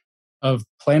stars, of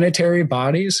planetary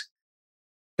bodies,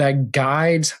 that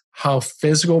guides how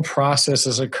physical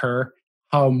processes occur,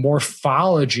 how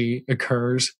morphology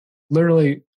occurs.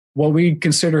 Literally, what we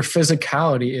consider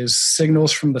physicality is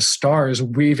signals from the stars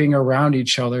weaving around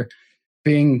each other,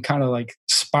 being kind of like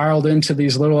spiraled into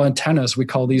these little antennas we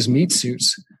call these meat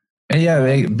suits. Yeah,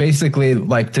 they basically,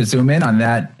 like, to zoom in on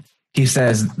that, he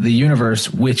says the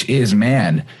universe, which is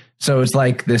man. So it's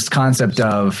like this concept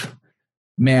of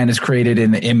man is created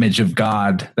in the image of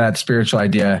God, that spiritual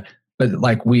idea. But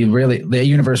like the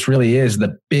universe really is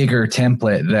the bigger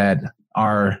template that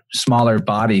our smaller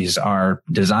bodies are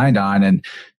designed on. And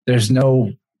there's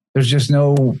no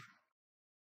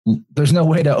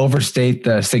way to overstate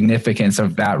the significance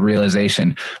of that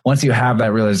realization. Once you have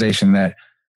that realization that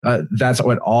that's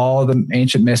what all the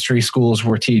ancient mystery schools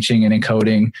were teaching and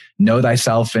encoding. Know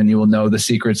thyself and you will know the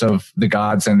secrets of the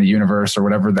gods and the universe, or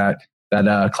whatever that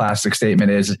classic statement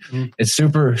is. Mm-hmm. It's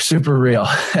super, super real.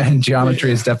 And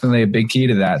geometry is definitely a big key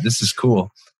to that. This is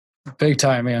cool. Big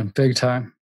time, man. Big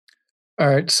time. All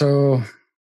right. So,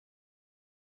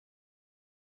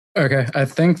 okay. I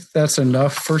think that's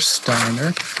enough for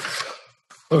Steiner.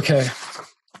 Okay.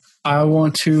 I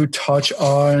want to touch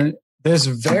on this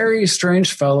very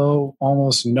strange fellow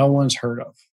almost no one's heard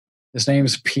of. His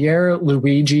name's Pier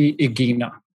Luigi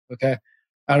Igina. Okay.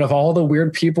 Out of all the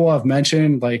weird people I've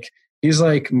mentioned, like he's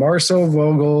like Marcel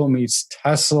Vogel meets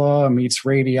Tesla, meets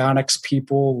radionics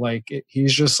people. Like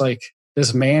he's just like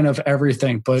this man of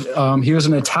everything. But he was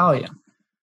an Italian.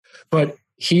 But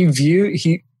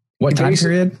what time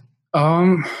period?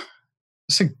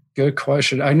 That's a good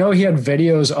question. I know he had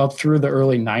videos up through the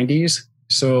early 90s.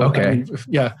 So okay.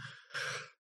 Yeah.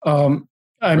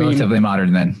 Relatively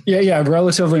modern then. Yeah,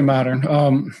 relatively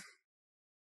modern.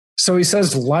 So he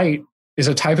says light is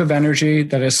a type of energy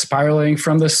that is spiraling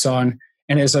from the sun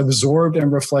and is absorbed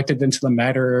and reflected into the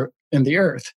matter in the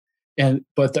earth.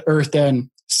 But the earth then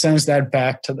sends that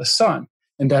back to the sun,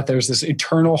 and that there's this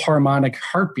eternal harmonic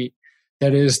heartbeat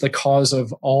that is the cause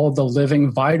of all the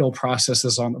living vital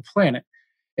processes on the planet.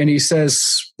 And he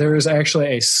says there is actually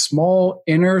a small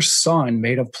inner sun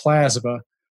made of plasma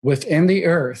within the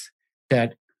earth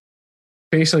that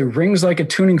basically rings like a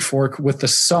tuning fork with the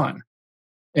sun.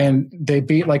 And they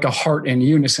beat like a heart in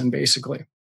unison, basically.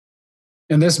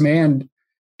 And this man,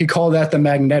 he called that the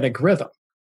magnetic rhythm.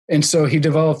 And so he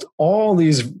developed all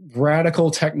these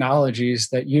radical technologies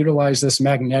that utilize this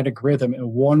magnetic rhythm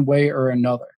in one way or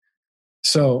another.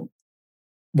 So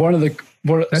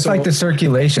that's like the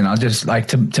circulation. I'll just like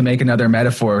to make another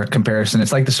metaphor comparison.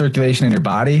 It's like the circulation in your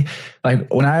body.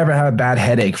 Like when I ever have a bad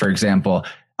headache, for example,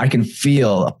 I can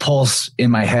feel a pulse in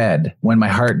my head when my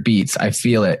heart beats. I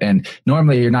feel it. And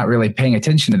normally you're not really paying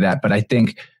attention to that. But I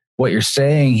think what you're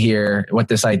saying here, what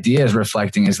this idea is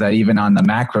reflecting is that even on the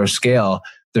macro scale,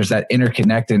 there's that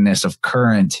interconnectedness of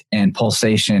current and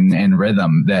pulsation and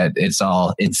rhythm, that it's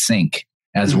all in sync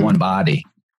as one body.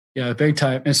 Yeah, big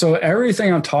time. And so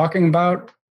everything I'm talking about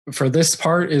for this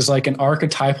part is like an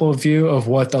archetypal view of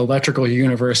what the electrical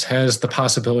universe has the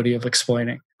possibility of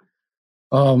explaining.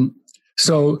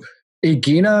 So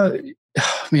Egina,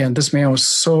 man, this man was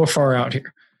so far out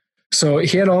here. So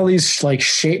he had all these like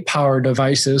shape power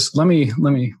devices. Let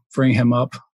me bring him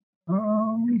up.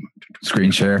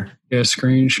 Screen share. Yeah,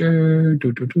 screen share.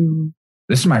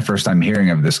 This is my first time hearing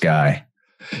of this guy.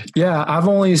 Yeah, I've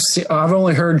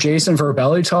only heard Jason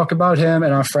Verbelli talk about him,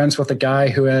 and I'm friends with a guy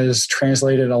who has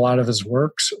translated a lot of his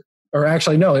works. Or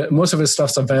actually, no, most of his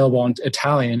stuff's available in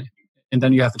Italian, and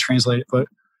then you have to translate it. But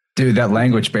dude, that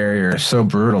language barrier is so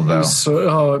brutal, though.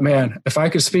 Oh man, if I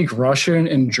could speak Russian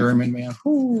and German, man.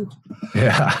 Whew.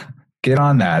 Yeah, get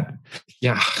on that.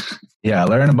 Yeah,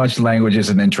 learn a bunch of languages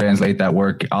and then translate that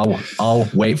work. I'll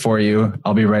wait for you.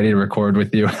 I'll be ready to record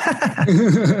with you.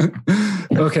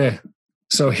 Okay.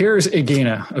 So here's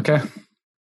Egina, okay?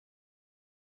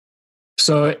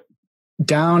 So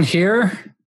down here,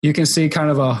 you can see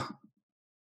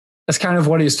that's kind of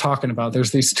what he's talking about.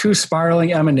 There's these two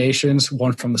spiraling emanations,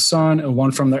 one from the sun and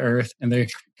one from the earth, and they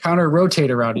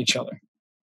counter-rotate around each other.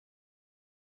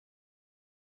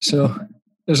 So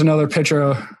there's another picture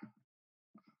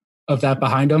of that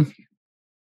behind him.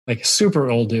 Like super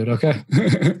old dude, okay?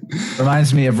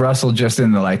 Reminds me of Russell just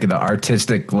in the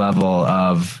artistic level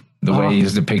of the way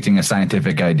he's depicting a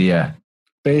scientific idea.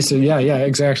 Basically, yeah,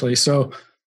 exactly. So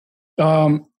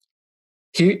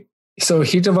he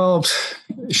developed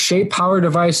shape power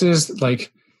devices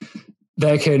like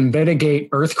that can mitigate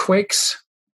earthquakes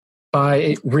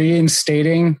by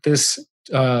reinstating this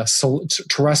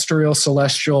terrestrial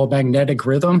celestial magnetic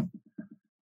rhythm.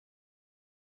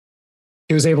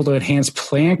 He was able to enhance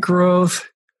plant growth.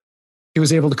 He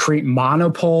was able to create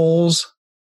monopoles.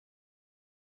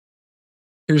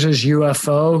 Here's his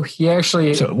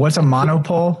UFO. So what's a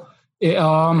monopole?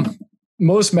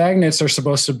 Most magnets are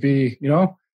supposed to be,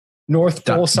 North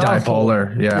Pole, South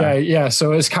dipolar. Pole. Yeah.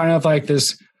 So it's kind of like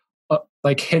this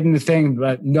hidden thing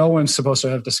that no one's supposed to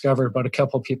have discovered, but a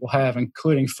couple of people have,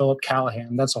 including Philip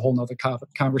Callahan. That's a whole nother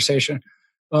conversation.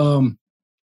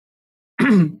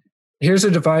 Here's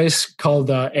a device called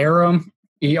ERIM,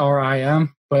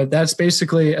 ERIM, but that's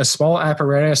basically a small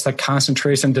apparatus that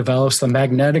concentrates and develops the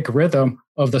magnetic rhythm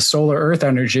of the solar earth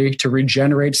energy to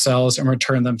regenerate cells and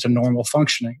return them to normal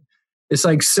functioning. It's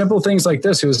like simple things like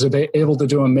this. He was able to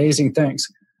do amazing things.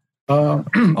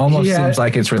 Almost seems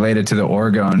like it's related to the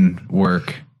orgone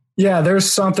work. Yeah, there's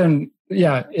something.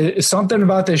 Yeah, it's something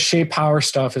about this shape power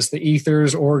stuff. It's the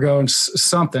ethers, orgones,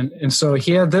 something. And so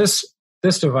he had this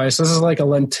device. This is like a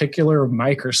lenticular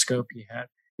microscope he had.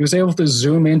 He was able to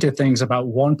zoom into things about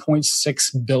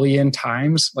 1.6 billion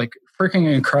times, like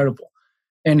freaking incredible.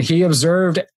 And he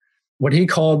observed what he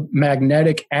called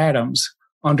magnetic atoms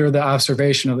under the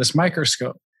observation of this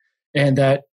microscope. And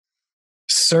that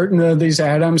certain of these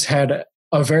atoms had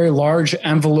a very large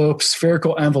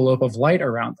spherical envelope of light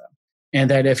around them. And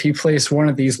that if he placed one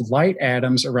of these light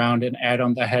atoms around an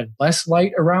atom that had less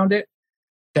light around it,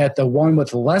 that the one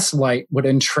with less light would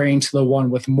entrain to the one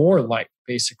with more light,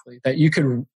 basically. That you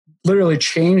could literally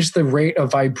change the rate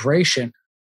of vibration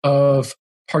of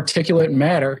particulate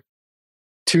matter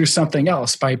to something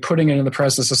else by putting it in the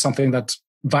presence of something that's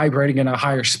vibrating in a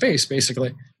higher space,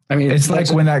 basically. I mean, it's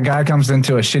like when that guy comes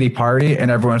into a shitty party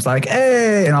and everyone's like,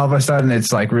 hey, and all of a sudden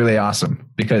it's like really awesome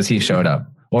because he showed up.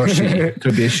 Or she.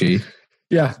 Could be a she.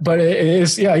 Yeah, but it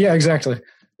is, yeah, exactly.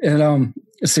 And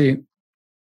let's see.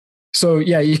 So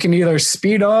yeah, you can either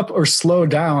speed up or slow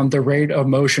down the rate of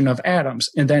motion of atoms.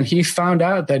 And then he found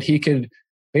out that he could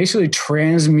basically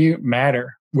transmute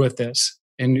matter with this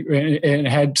and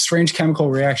had strange chemical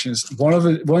reactions. One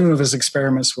of his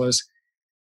experiments was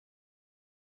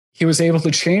he was able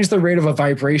to change the rate of a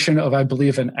vibration of, I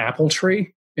believe, an apple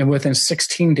tree and within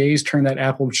 16 days turned that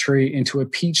apple tree into a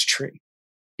peach tree.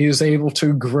 He was able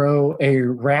to grow a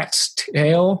rat's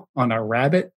tail on a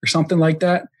rabbit or something like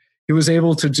that. He was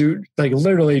able to do he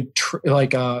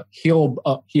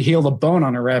healed a bone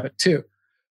on a rabbit too.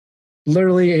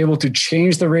 Literally able to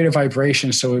change the rate of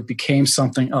vibration so it became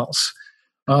something else.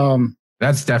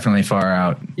 That's definitely far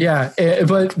out. Yeah,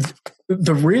 but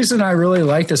the reason I really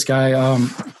like this guy,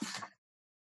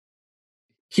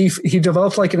 he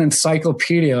developed like an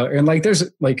encyclopedia, and like there's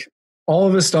like all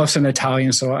of his stuff's in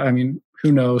Italian, so I mean,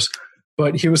 who knows?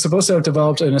 But he was supposed to have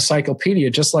developed an encyclopedia,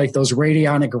 just like those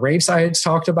radionic rates I had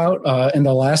talked about in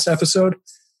the last episode.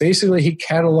 Basically, he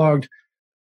cataloged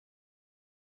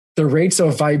the rates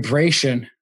of vibration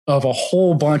of a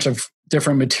whole bunch of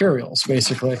different materials,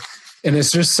 basically. And it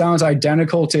just sounds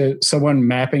identical to someone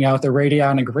mapping out the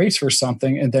radionic rates for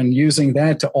something and then using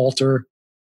that to alter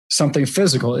something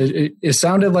physical. It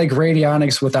sounded like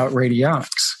radionics without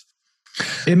radionics.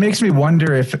 It makes me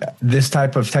wonder if this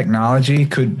type of technology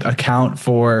could account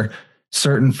for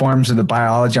certain forms of the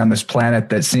biology on this planet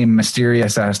that seem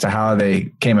mysterious as to how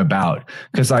they came about.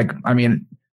 Because, like, I mean,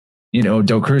 you know,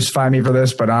 don't crucify me for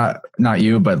this, but not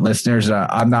you, but listeners,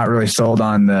 I'm not really sold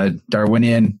on the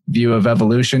Darwinian view of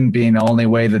evolution being the only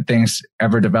way that things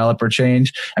ever develop or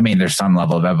change. I mean, there's some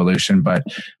level of evolution, but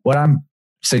what I'm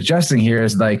suggesting here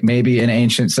is like maybe an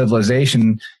ancient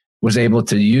civilization was able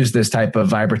to use this type of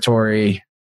vibratory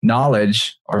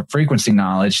knowledge or frequency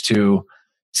knowledge to,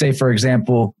 say, for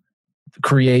example,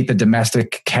 create the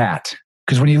domestic cat.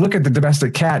 Because when you look at the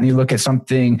domestic cat and you look at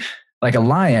something like a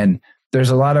lion,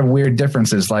 there's a lot of weird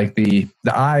differences, like the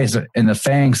eyes and the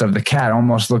fangs of the cat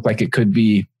almost look like it could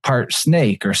be part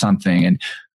snake or something. And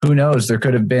who knows, there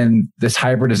could have been this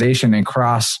hybridization and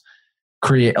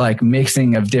create like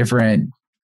mixing of different,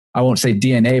 I won't say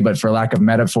DNA, but for lack of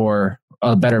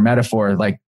a better metaphor,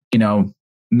 like, you know,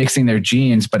 mixing their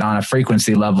genes, but on a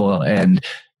frequency level and,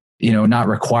 you know, not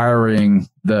requiring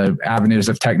the avenues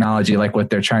of technology like what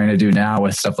they're trying to do now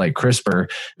with stuff like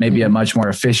CRISPR, maybe a much more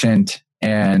efficient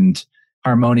and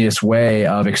harmonious way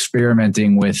of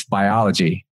experimenting with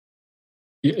biology.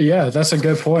 Yeah, that's a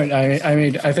good point. I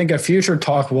mean, I think a future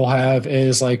talk we'll have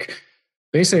is like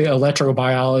basically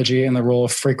electrobiology and the role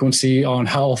of frequency on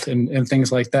health and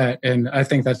things like that. And I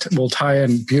think that will tie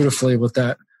in beautifully with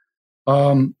that.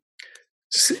 Let's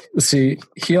see.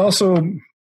 He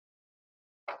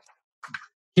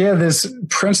had this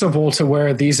principle to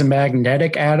where these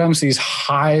magnetic atoms, these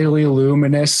highly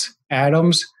luminous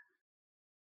atoms,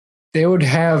 they would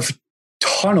have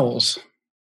tunnels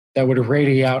that would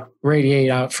radiate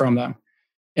out from them.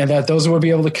 And that those would be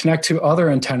able to connect to other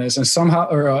antennas and somehow,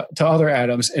 or to other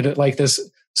atoms. And like this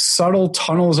subtle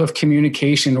tunnels of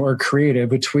communication were created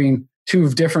between two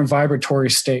different vibratory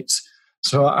states.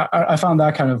 So I found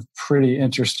that kind of pretty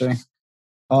interesting.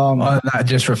 That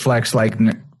just reflects like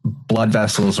blood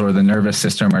vessels or the nervous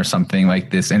system or something,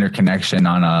 like this interconnection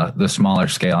on the smaller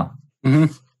scale.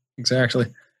 Mm-hmm. Exactly.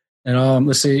 And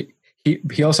let's see,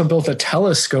 he also built a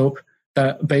telescope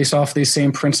that based off these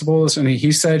same principles. And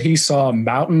he said he saw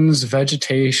mountains,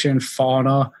 vegetation,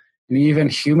 fauna, and even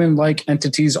human-like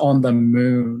entities on the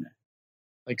moon,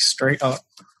 like straight up.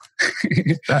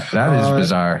 that is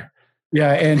bizarre.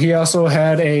 Yeah. And he also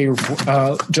had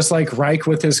just like Reich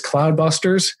with his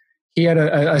Cloudbusters, he had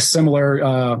a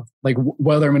similar like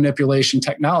weather manipulation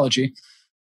technology.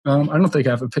 I don't think I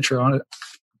have a picture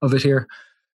of it here.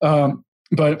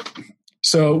 But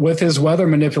so with his weather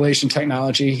manipulation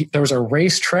technology, there was a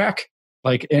racetrack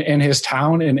like in his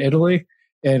town in Italy.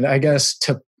 And I guess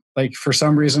for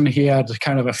some reason, he had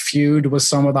kind of a feud with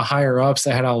some of the higher ups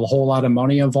that had a whole lot of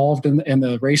money involved in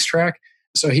the racetrack.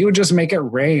 So he would just make it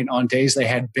rain on days they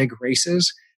had big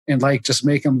races and like just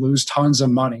make them lose tons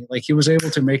of money. Like he was able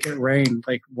to make it rain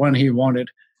like when he wanted.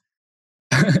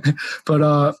 But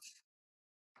let's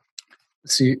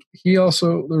see, there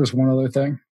was one other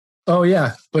thing. Oh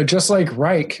yeah, but just like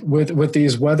Reich with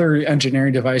these weather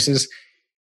engineering devices,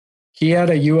 he had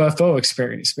a UFO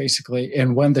experience basically.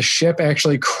 And when the ship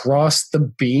actually crossed the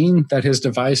beam that his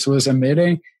device was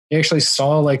emitting, he actually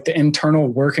saw like the internal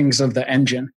workings of the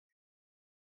engine.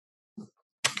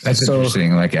 That's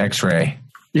interesting, like X-ray.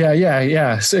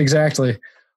 Yeah, exactly.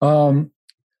 In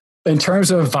terms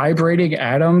of vibrating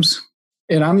atoms,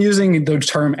 and I'm using the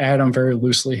term atom very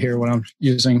loosely here when I'm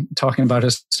talking about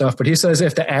his stuff, but he says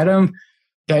if the atom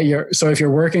if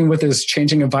you're working with this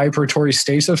changing of vibratory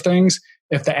states of things,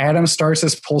 if the atom starts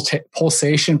this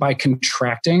pulsation by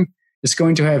contracting, it's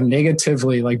going to have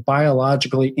negatively, like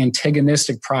biologically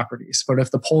antagonistic properties. But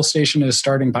if the pulsation is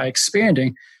starting by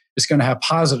expanding, it's going to have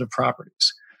positive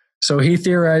properties. So he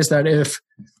theorized that if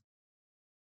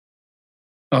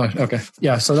Oh, okay.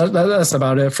 Yeah. So that's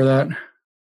about it for that.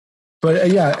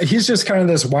 But yeah, he's just kind of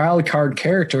this wild card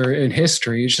character in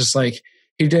history. It's just like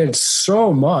he did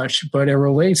so much, but it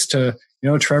relates to,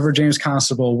 Trevor James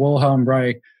Constable, Wilhelm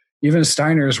Reich, even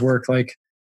Steiner's work, like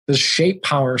the shape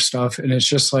power stuff. And it's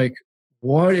just like,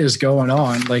 what is going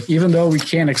on? Like, even though we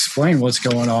can't explain what's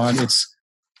going on, it's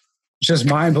just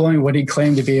mind blowing what he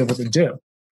claimed to be able to do.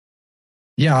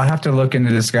 Yeah, I'll have to look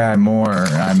into this guy more.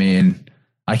 I mean,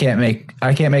 I can't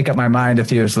make up my mind if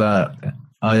he was a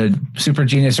super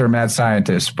genius or a mad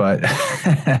scientist, but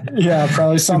yeah,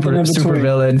 probably something super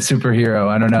villain, superhero.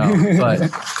 I don't know,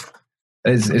 but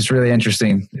it's really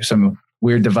interesting. There's some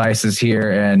weird devices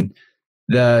here, and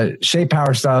the shape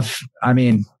power stuff. I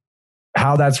mean,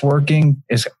 how that's working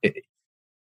is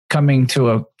coming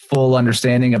to a full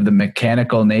understanding of the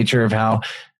mechanical nature of how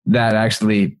that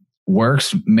actually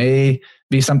works may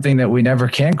be something that we never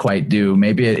can quite do.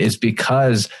 Maybe it is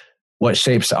because what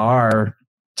shapes are,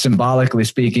 symbolically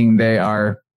speaking, they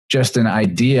are just an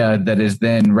idea that is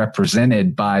then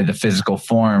represented by the physical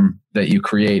form that you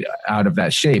create out of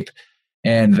that shape.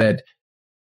 And that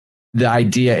the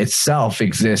idea itself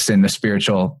exists in the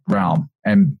spiritual realm.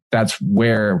 And that's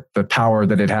where the power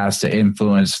that it has to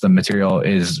influence the material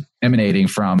is emanating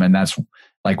from. And that's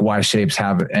like why shapes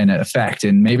have an effect.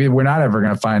 And maybe we're not ever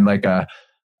going to find like a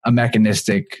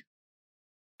mechanistic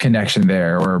connection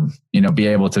there, or be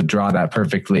able to draw that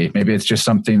perfectly. Maybe it's just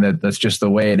something that's just the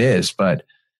way it is, but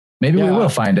maybe we will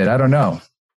find it. I don't know.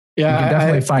 Yeah, we can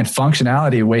definitely find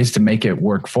functionality, ways to make it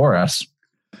work for us.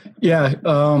 Yeah.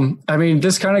 I mean,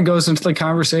 this kind of goes into the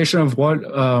conversation of what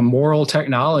moral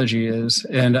technology is.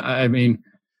 And I mean,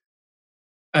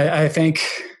 I think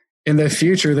in the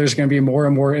future, there's going to be more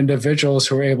and more individuals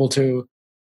who are able to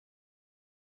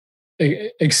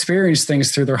experience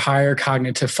things through their higher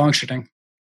cognitive functioning,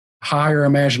 higher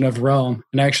imaginative realm,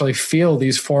 and actually feel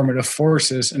these formative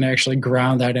forces and actually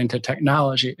ground that into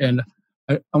technology. And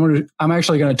I'm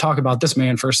actually going to talk about this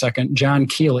man for a second, John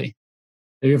Keely.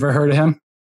 Have you ever heard of him?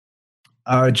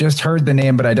 Just heard the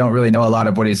name, but I don't really know a lot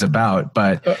of what he's about.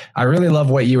 But I really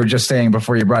love what you were just saying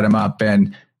before you brought him up.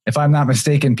 And if I'm not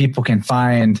mistaken, people can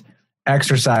find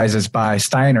exercises by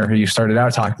Steiner, who you started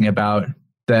out talking about,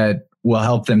 that will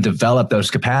help them develop those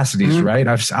capacities, mm-hmm. right?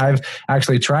 I've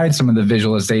actually tried some of the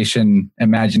visualization,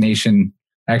 imagination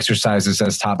exercises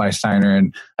as taught by Steiner,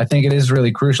 and I think it is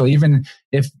really crucial. Even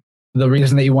if the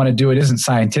reason that you want to do it isn't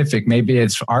scientific, maybe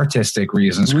it's artistic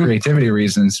reasons, mm-hmm. creativity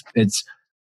reasons. It's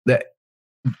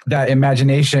that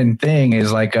imagination thing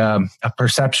is like a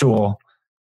perceptual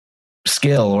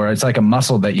skill, or it's like a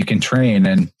muscle that you can train.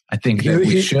 And I think that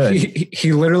we should.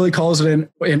 He literally calls it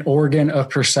an organ of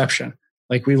perception.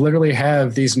 Like, we literally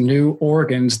have these new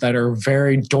organs that are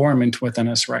very dormant within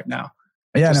us right now.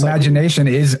 Yeah, and imagination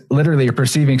is literally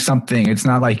perceiving something. It's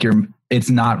not like it's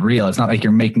not real. It's not like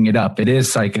you're making it up. It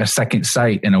is like a second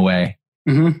sight in a way.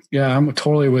 Mm-hmm. Yeah, I'm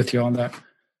totally with you on that.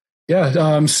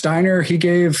 Yeah, Steiner, he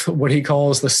gave what he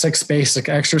calls the 6 basic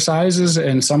exercises,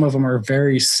 and some of them are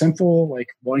very simple. Like,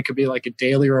 one could be like a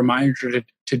daily reminder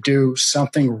to do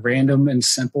something random and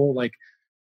simple, like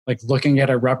looking at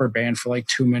a rubber band for like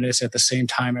 2 minutes at the same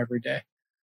time every day.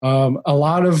 A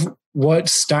lot of what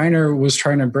Steiner was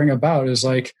trying to bring about is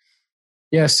like,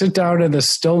 yeah, sit down in the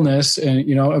stillness and,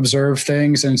 observe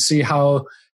things and see how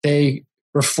they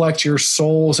reflect your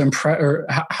soul's or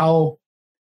how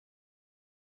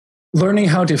learning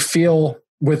how to feel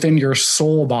within your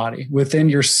soul body, within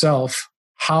yourself,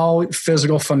 how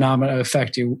physical phenomena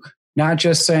affect you. Not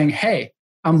just saying, hey,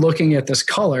 I'm looking at this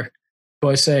color,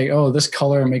 but saying, oh, this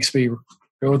color makes me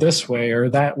go this way or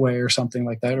that way or something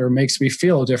like that, or makes me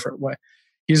feel a different way.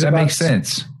 That makes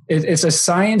sense. It's a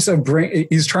science of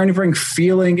he's trying to bring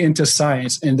feeling into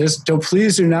science. And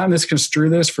please do not misconstrue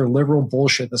this for liberal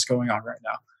bullshit that's going on right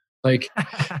now. Like,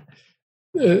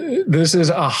 this is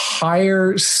a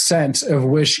higher sense of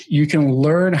which you can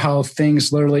learn how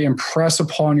things literally impress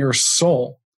upon your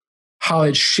soul, how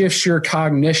it shifts your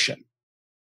cognition.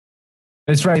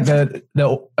 That's right.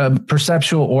 The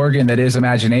perceptual organ that is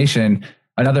imagination.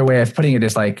 Another way of putting it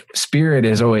is like spirit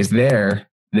is always there.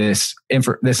 This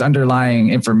underlying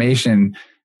information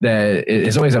that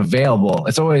is always available.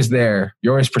 It's always there.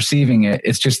 You're always perceiving it.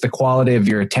 It's just the quality of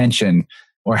your attention,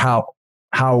 or how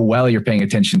well you're paying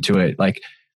attention to it. Like,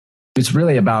 it's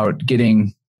really about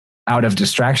getting out of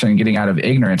distraction and getting out of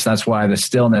ignorance. That's why the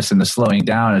stillness and the slowing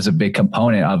down is a big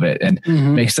component of it. And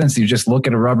mm-hmm. It makes sense. You just look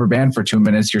at a rubber band for 2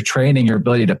 minutes. You're training your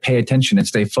ability to pay attention and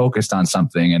stay focused on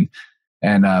something,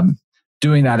 and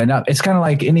doing that enough. It's kind of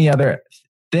like any other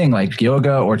thing like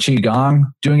yoga or qigong,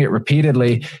 doing it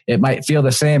repeatedly, it might feel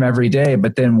the same every day,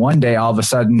 but then one day all of a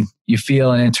sudden you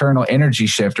feel an internal energy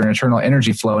shift or an internal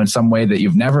energy flow in some way that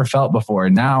you've never felt before.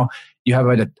 And now you have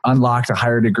unlocked a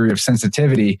higher degree of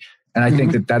sensitivity. And I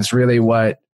think that that's really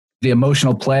what the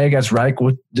emotional plague, as Reich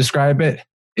would describe it,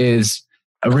 is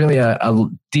really a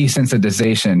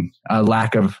desensitization, a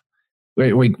lack of,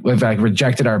 we've like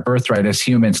rejected our birthright as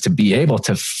humans to be able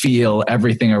to feel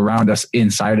everything around us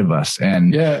inside of us.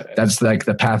 And that's like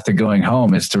the path to going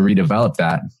home, is to redevelop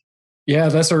that. Yeah,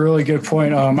 that's a really good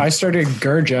point. I studied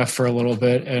Gurdjieff for a little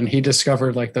bit, and he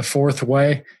discovered like the fourth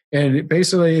way. And it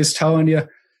basically is telling you,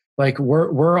 like,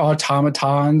 we're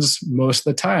automatons most of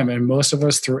the time. And most of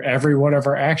us, through every one of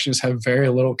our actions, have very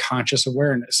little conscious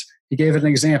awareness. He gave an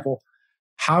example.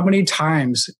 How many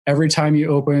times, every time you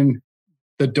open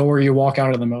the door you walk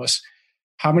out of the most,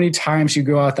 how many times you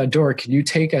go out that door, can you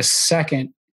take a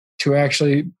second to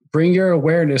actually bring your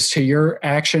awareness to your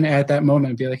action at that moment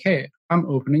and be like, hey, I'm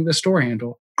opening this door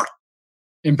handle,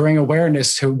 and bring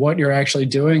awareness to what you're actually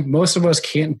doing? Most of us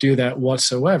can't do that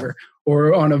whatsoever,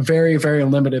 or on a very, very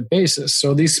limited basis.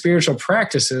 So these spiritual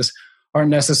practices aren't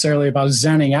necessarily about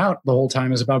zenning out the whole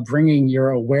time. It's about bringing your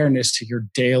awareness to your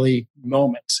daily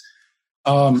moments.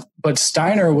 But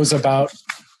Steiner was about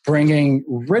bringing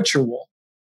ritual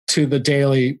to the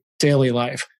daily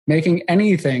life, making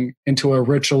anything into a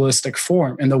ritualistic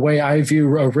form. And the way I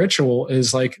view a ritual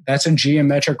is like, that's a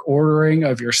geometric ordering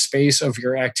of your space, of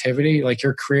your activity. Like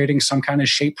you're creating some kind of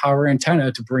shape power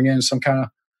antenna to bring in some kind of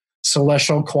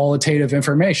celestial qualitative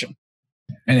information.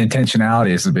 And intentionality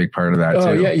is a big part of that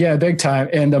too. Yeah, big time.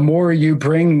 And the more you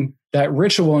bring that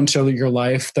ritual into your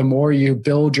life, the more you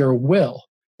build your will.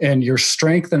 And you're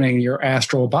strengthening your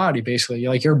astral body, basically.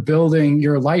 Like you're building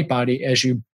your light body as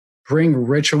you bring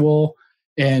ritual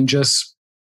and just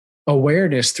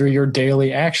awareness through your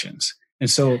daily actions. And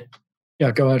so, yeah,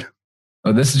 go ahead.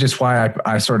 Well, this is just why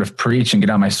I sort of preach and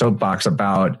get on my soapbox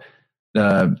about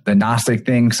the Gnostic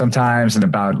thing sometimes, and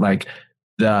about like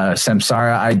the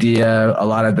samsara idea, a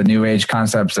lot of the New Age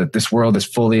concepts that this world is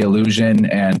fully illusion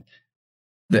and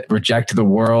that reject the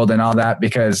world and all that,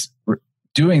 because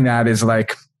doing that is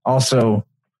like also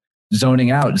zoning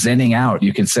out, zenning out,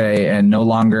 you could say, and no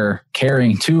longer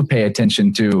caring to pay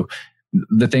attention to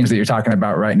the things that you're talking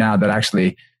about right now that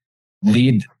actually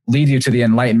lead you to the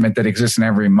enlightenment that exists in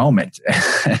every moment.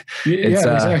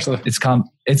 Exactly.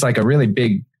 It's like a really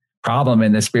big problem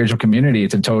in the spiritual community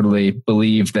to totally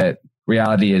believe that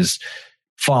reality is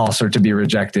false or to be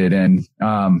rejected. And,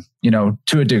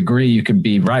 to a degree, you could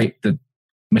be right. The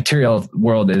material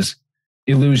world is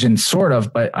illusion, sort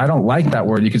of, but I don't like that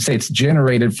word. You could say it's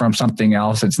generated from something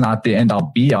else. It's not the end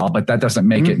all be all, but that doesn't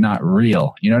make it not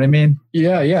real. You know what I mean?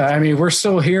 Yeah. I mean, we're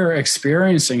still here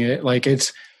experiencing it. Like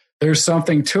there's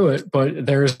something to it, but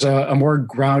there's a more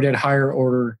grounded, higher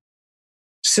order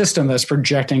system that's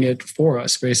projecting it for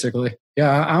us, basically.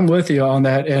 Yeah, I'm with you on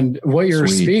that. And what you're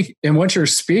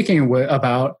speaking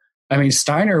about, I mean,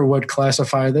 Steiner would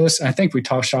classify this, I think we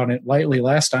touched on it lightly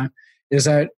last time, is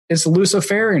that it's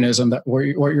Luciferianism, that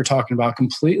what you're talking about,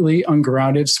 completely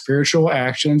ungrounded spiritual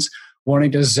actions,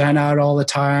 wanting to zen out all the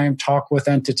time, talk with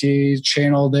entities,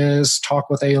 channel this, talk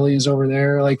with aliens over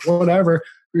there, like whatever.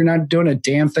 You're not doing a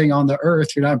damn thing on the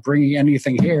earth. You're not bringing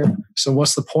anything here. So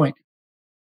what's the point?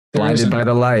 Blinded by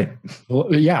the light.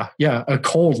 Well, yeah, a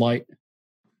cold light.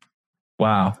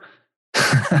 Wow.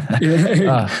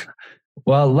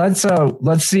 Well, let's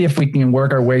see if we can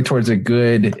work our way towards a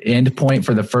good end point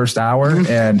for the first hour.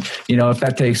 And, if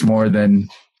that takes more than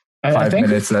 5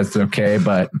 minutes, that's okay.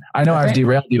 But I know I've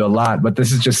derailed you a lot, but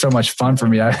this is just so much fun for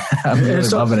me. I'm really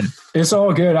loving it. It's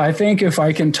all good. I think if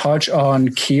I can touch on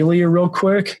Keely real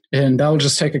quick, and that'll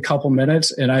just take a couple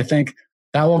minutes. And I think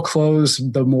that will close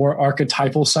the more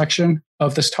archetypal section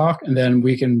of this talk. And then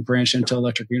we can branch into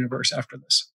Electric Universe after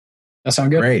this. That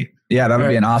sound good? Great. Yeah, that'll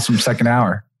be an awesome second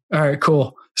hour. All right,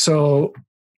 cool. So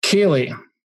Keely,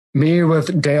 me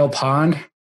with Dale Pond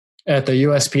at the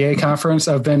USPA conference.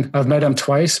 I've met him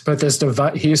twice, but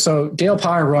Dale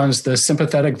Pond runs the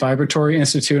Sympathetic Vibratory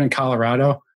Institute in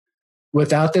Colorado.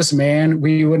 Without this man,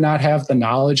 we would not have the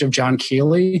knowledge of John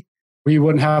Keely. We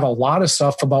wouldn't have a lot of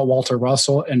stuff about Walter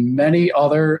Russell and many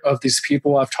other of these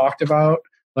people I've talked about.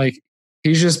 Like,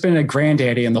 he's just been a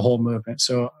granddaddy in the whole movement.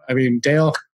 So, I mean,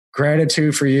 Dale,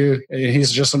 gratitude for you.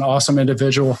 He's just an awesome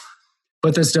individual.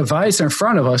 But this device in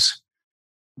front of us,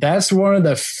 that's one of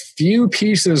the few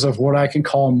pieces of what I can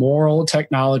call moral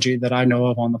technology that I know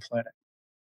of on the planet.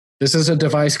 This is a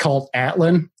device called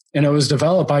Atlan, and it was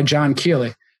developed by John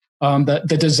Keely,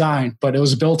 the design, but it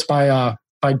was built by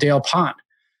Dale Pond.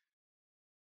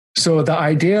 So the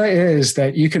idea is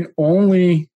that you can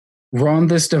only run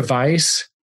this device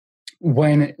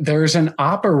when there's an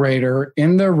operator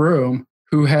in the room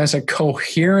who has a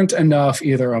coherent enough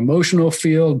either emotional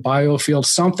field, biofield,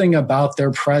 something about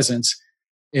their presence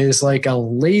is like a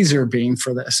laser beam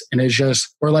for this. And it's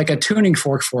just, or like a tuning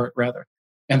fork for it rather.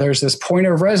 And there's this point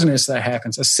of resonance that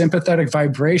happens, a sympathetic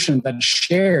vibration that's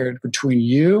shared between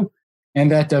you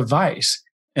and that device.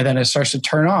 And then it starts to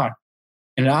turn on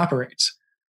and it operates.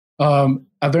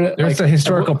 There's a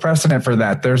historical precedent for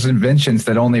that. There's inventions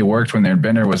that only worked when the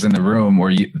inventor was in the room,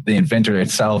 or the inventor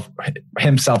himself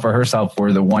or herself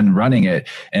were the one running it,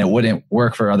 and it wouldn't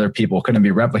work for other people, couldn't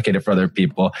be replicated for other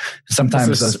people.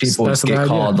 Sometimes those people get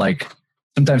called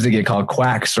sometimes they get called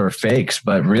quacks or fakes,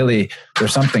 but really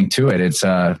there's something to it. It's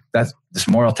that's this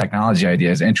moral technology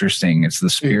idea is interesting. It's the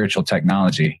spiritual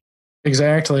technology.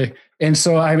 Exactly. And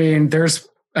so,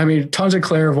 tons of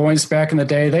clairvoyants back in the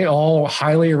day, they all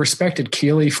highly respected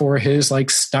Keely for his like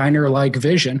Steiner-like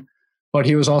vision, but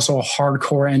he was also a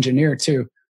hardcore engineer too.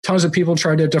 Tons of people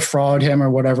tried to defraud him or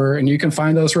whatever, and you can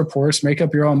find those reports, make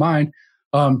up your own mind.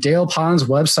 Dale Pond's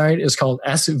website is called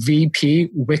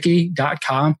svpwiki.com.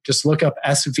 Just look up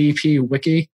SVP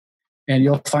Wiki and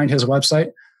you'll find his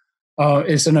website.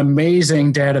 It's an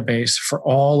amazing database for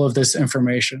all of this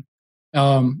information.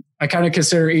 I kind of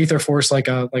consider Etherforce like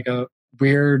a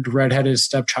weird redheaded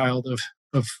stepchild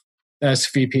of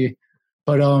SVP,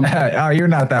 but oh, you're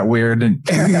not that weird.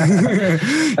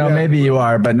 Maybe you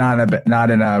are, but not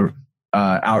in a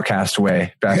outcast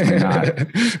way. Definitely not.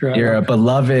 Right. You're a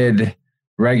beloved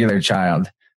regular child.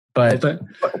 But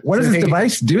what does this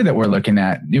device do that we're looking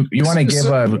at? You want to give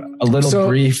a little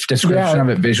brief description of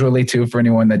it visually too for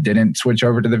anyone that didn't switch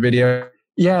over to the video?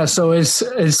 Yeah, so it's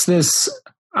this.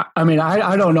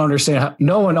 I don't understand.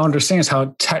 No one understands how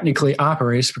it technically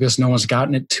operates because no one's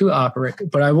gotten it to operate.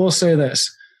 But I will say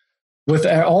this: with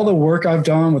all the work I've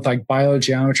done with like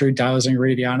biogeometry, dowsing,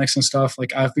 radionics, and stuff,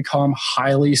 like I've become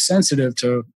highly sensitive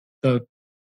to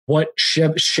what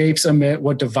shapes emit,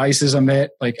 what devices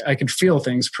emit. Like I can feel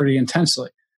things pretty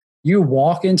intensely. You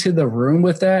walk into the room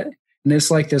with that, and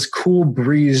it's like this cool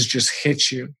breeze just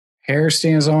hits you. Hair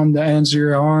stands on the ends of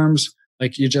your arms,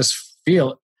 like you just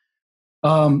feel it.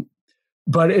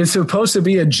 But it's supposed to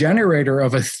be a generator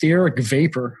of etheric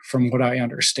vapor from what I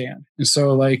understand. And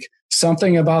so like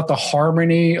something about the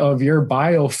harmony of your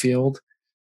biofield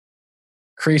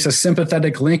creates a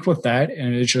sympathetic link with that.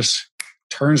 And it just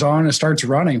turns on and starts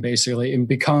running basically and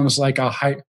becomes like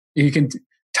you can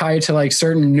tie it to like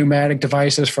certain pneumatic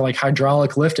devices for like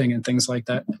hydraulic lifting and things like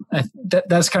that.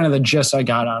 That's kind of the gist I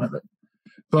got out of it.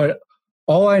 But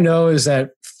all I know is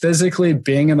that physically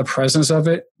being in the presence of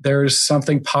it, there's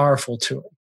something powerful to it.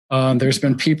 There's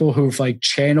been people who've like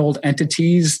channeled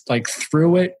entities like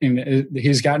through it, and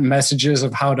he's gotten messages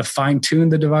of how to fine tune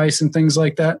the device and things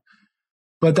like that.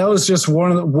 But that was just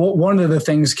one of the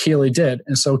things Keely did.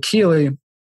 And so Keely,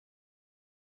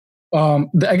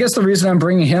 I guess the reason I'm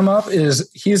bringing him up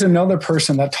is he's another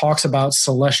person that talks about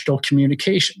celestial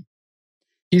communication.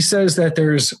 He says that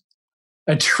there's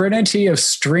a trinity of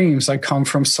streams that come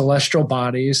from celestial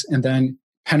bodies and then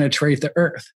penetrate the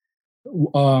earth.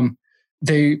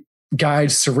 They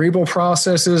guide cerebral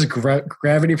processes,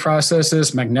 gravity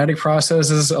processes, magnetic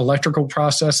processes, electrical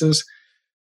processes,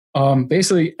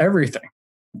 basically everything.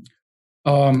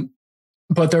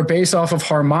 But they're based off of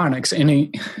harmonics. And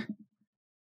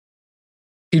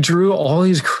he drew all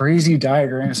these crazy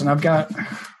diagrams, and I've got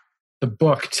the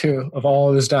book too of all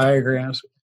of his diagrams.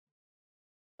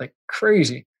 Like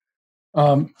crazy.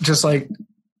 Just like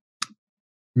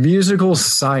musical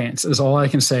science is all I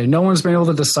can say. No one's been able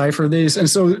to decipher these. And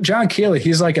so John Keely,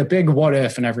 he's like a big what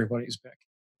if in everybody's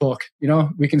book. You know,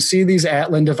 we can see these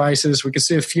Atlan devices. We can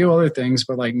see a few other things,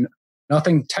 but like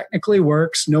nothing technically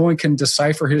works. No one can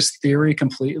decipher his theory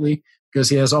completely because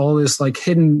he has all this like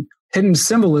hidden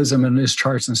symbolism in his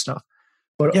charts and stuff.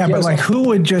 But like who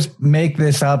would just make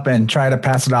this up and try to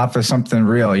pass it off as something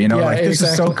real? You know, this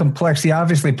is so complex. He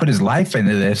obviously put his life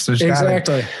into this.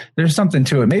 There's something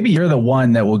to it. Maybe you're the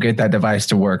one that will get that device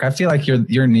to work. I feel like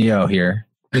you're Neo here.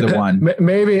 You're the one.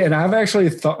 Maybe. And I've actually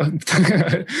thought,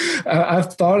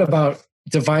 I've thought about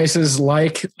devices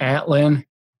like Atlan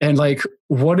and like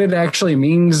what it actually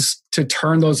means to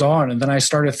turn those on. And then I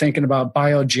started thinking about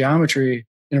biogeometry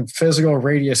and physical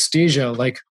radiesthesia,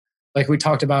 like we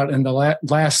talked about in the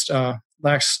last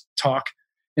talk.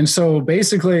 And so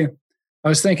basically I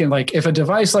was thinking like if a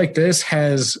device like this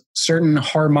has certain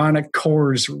harmonic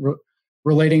chords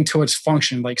relating to its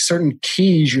function, like certain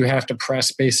keys you have to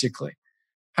press basically.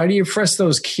 How do you press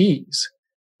those keys?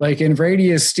 Like in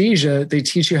radiesthesia, they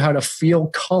teach you how to feel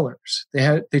colors.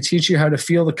 They teach you how to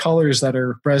feel the colors that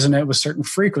are resonant with certain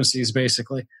frequencies,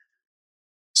 basically.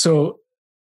 So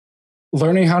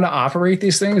learning how to operate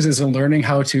these things is learning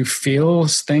how to feel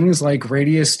things like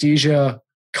radiesthesia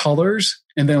colors,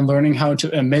 and then learning how to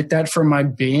emit that from my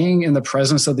being in the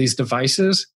presence of these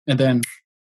devices. And then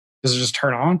does it just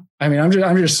turn on? I mean, I'm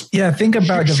just think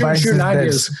about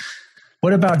devices.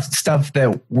 What about stuff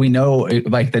that we know,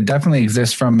 like that definitely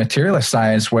exists from materialist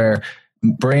science, where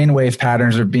brainwave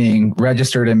patterns are being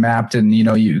registered and mapped, and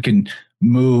you can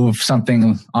move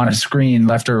something on a screen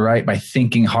left or right by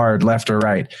thinking hard left or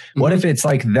right. Mm-hmm. What if it's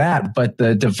like that, but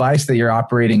the device that you're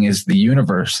operating is the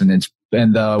universe, and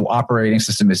the operating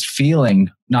system is feeling,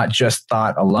 not just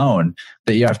thought alone?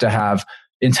 That you have to have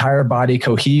entire body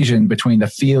cohesion between the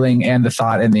feeling and the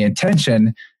thought and the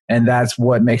intention. And that's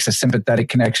what makes a sympathetic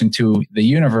connection to the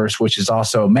universe, which is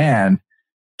also man.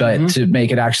 But to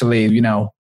make it actually,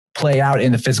 play out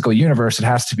in the physical universe, it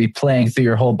has to be playing through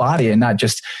your whole body and not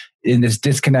just in this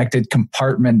disconnected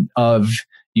compartment of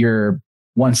your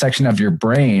one section of your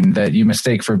brain that you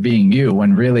mistake for being you,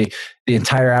 when really the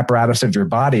entire apparatus of your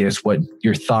body is what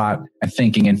your thought and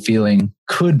thinking and feeling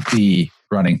could be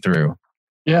running through.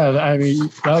 Yeah, I mean,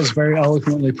 that was very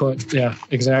eloquently put. Yeah,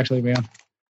 exactly, man.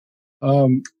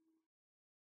 Let's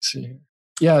see here.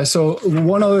 Yeah, so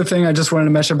one other thing I just wanted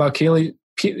to mention about Keely,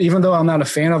 even though I'm not a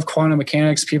fan of quantum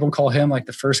mechanics, people call him like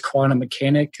the first quantum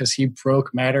mechanic because he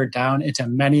broke matter down into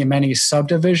many, many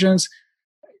subdivisions.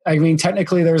 I mean,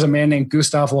 technically there was a man named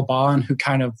Gustave Le Bon who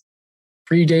kind of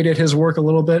predated his work a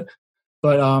little bit,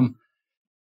 but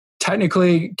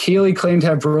technically Keely claimed to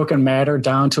have broken matter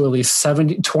down to at least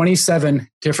 27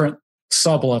 different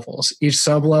sublevels. Each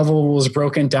sublevels was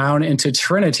broken down into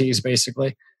trinities,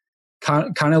 basically.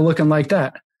 Kind of looking like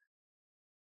that.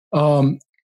 And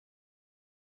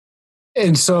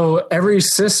so every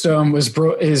system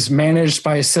is managed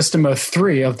by a system of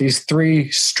three of these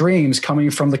three streams coming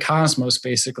from the cosmos,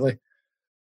 basically.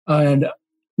 And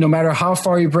no matter how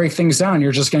far you break things down,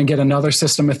 you're just going to get another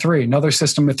system of three, another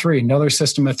system of three, another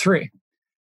system of three.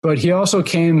 But he also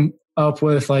came up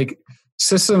with like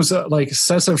systems, like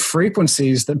sets of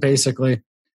frequencies that basically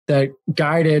that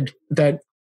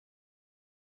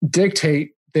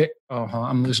dictate that. Oh,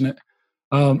 I'm losing it.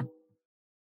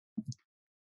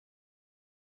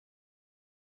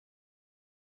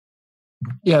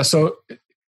 Yeah, so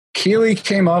Keely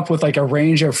came up with like a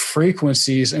range of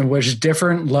frequencies in which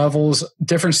different levels,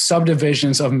 different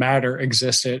subdivisions of matter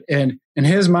existed. And in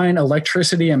his mind,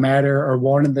 electricity and matter are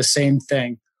one and the same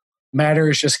thing. Matter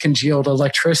is just congealed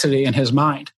electricity in his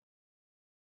mind.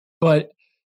 But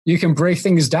you can break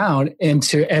things down and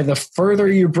the further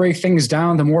you break things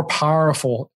down, the more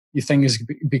powerful things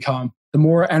become, the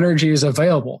more energy is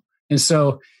available. And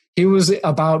so he was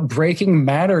about breaking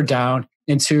matter down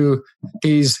into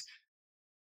these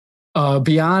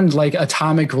beyond like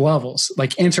atomic levels,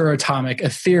 like interatomic,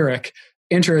 etheric,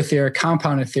 interetheric,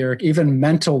 compound etheric, even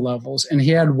mental levels. And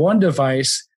he had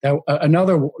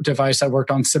another device that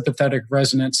worked on sympathetic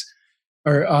resonance,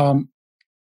 or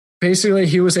basically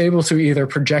he was able to either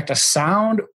project a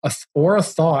sound or a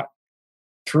thought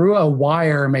through a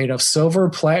wire made of silver,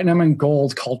 platinum, and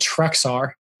gold called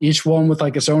Trexar, each one with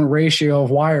like its own ratio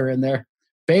of wire in there,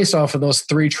 based off of those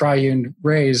three triune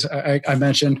rays I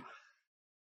mentioned.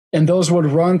 And those would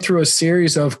run through a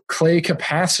series of clay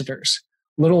capacitors,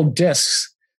 little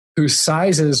discs whose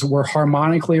sizes were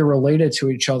harmonically related to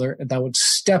each other, that would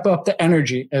step up the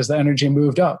energy as the energy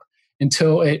moved up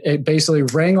until it basically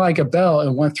rang like a bell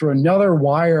and went through another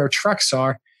wire of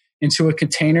Trexar into a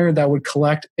container that would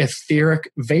collect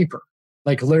etheric vapor,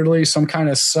 like literally some kind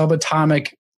of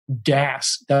subatomic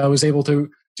gas that was able to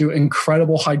do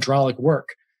incredible hydraulic work.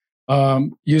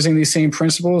 Using these same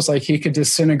principles, like he could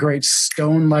disintegrate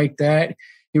stone like that.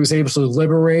 He was able to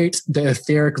liberate the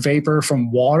etheric vapor from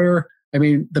water. I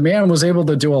mean, the man was able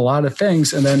to do a lot of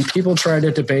things, and then people tried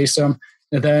to debase him.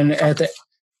 And then at the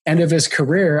end of his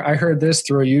career, I heard this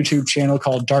through a YouTube channel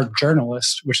called Dark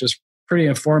Journalist, which is pretty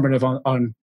informative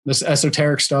on this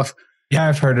esoteric stuff. Yeah,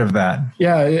 I've heard of that.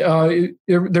 Yeah,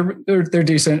 they're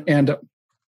decent,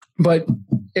 but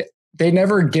they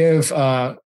never give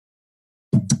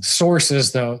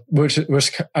sources though, which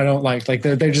I don't like. Like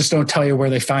they just don't tell you where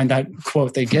they find that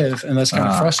quote they give, and that's kind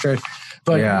of frustrating.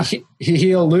 But yeah.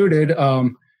 he alluded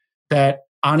that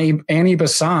Annie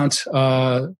Besant,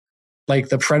 like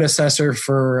the predecessor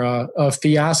of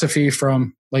Theosophy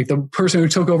from like the person who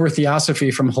took over Theosophy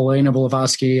from Helena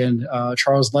Blavatsky and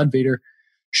Charles Leadbeater,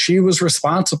 she was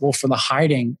responsible for the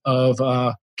hiding of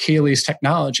Keely's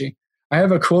technology. I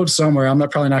have a quote somewhere. I'm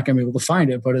probably not going to be able to find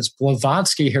it, but it's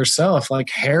Blavatsky herself, like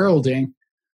heralding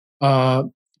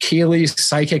Keely's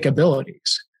psychic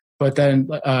abilities. But then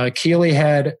Keely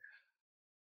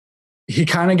he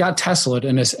kind of got Tesla'd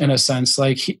in a sense.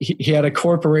 Like he had a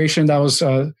corporation that was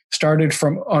started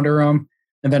from under him,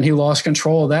 and then he lost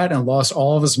control of that and lost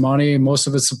all of his money. Most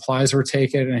of his supplies were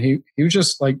taken, and he was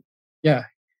just like,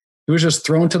 he was just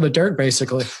thrown to the dirt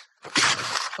basically.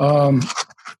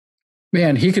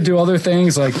 Man, he could do other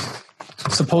things like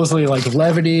supposedly like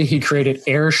levity. He created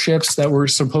airships that were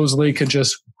supposedly could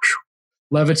just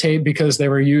levitate because they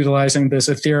were utilizing this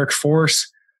etheric force.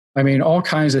 I mean, all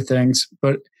kinds of things.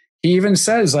 But he even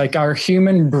says like our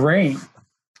human brain,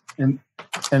 and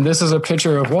this is a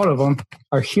picture of one of them,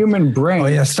 our human brain. Oh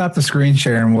yeah, stop the screen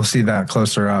share and we'll see that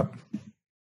closer up.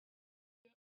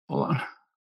 Hold on.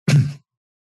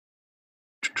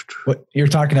 What you're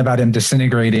talking about him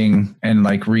disintegrating and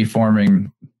like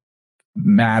reforming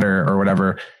matter or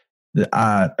whatever.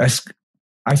 I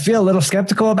feel a little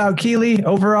skeptical about Keely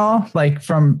overall, like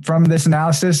from this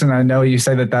analysis. And I know you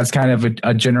say that that's kind of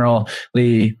a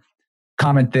generally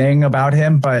common thing about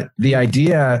him, but the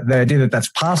idea that that's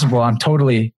possible, I'm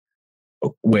totally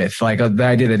with. Like the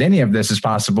idea that any of this is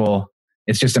possible.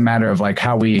 It's just a matter of like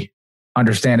how we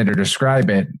understand it or describe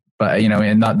it. But,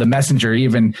 and the messenger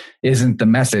even isn't the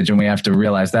message. And we have to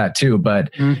realize that too.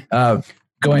 But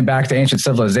going back to ancient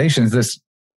civilizations, this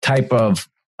type of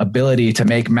ability to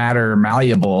make matter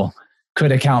malleable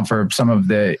could account for some of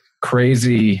the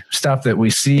crazy stuff that we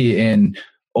see in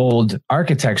old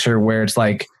architecture, where it's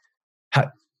like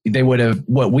they would have,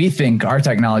 what we think our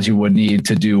technology would need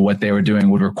to do what they were doing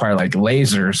would require like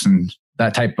lasers and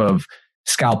that type of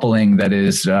scalpeling that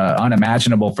is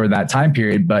unimaginable for that time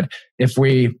period. But if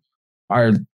we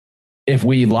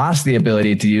lost the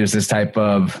ability to use this type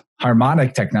of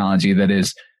harmonic technology that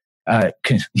is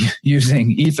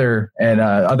using ether and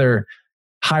other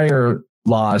higher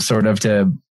laws sort of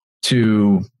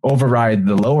to override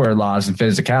the lower laws in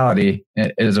physicality,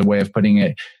 is a way of putting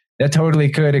it, that totally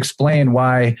could explain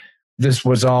why this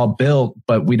was all built,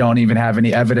 but we don't even have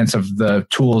any evidence of the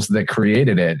tools that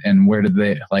created it. And where did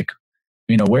they,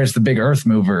 where's the big earth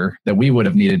mover that we would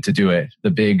have needed to do it?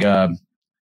 The big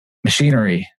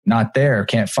machinery, not there,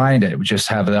 can't find it. We just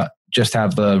have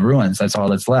the ruins. That's all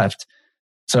that's left.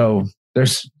 So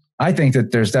I think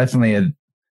that there's definitely an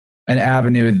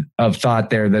avenue of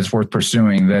thought there that's worth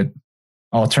pursuing, that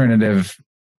alternative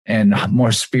and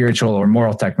more spiritual or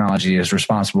moral technology is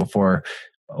responsible for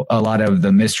a lot of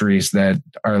the mysteries that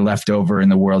are left over in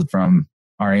the world from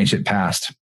our ancient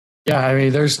past. Yeah, I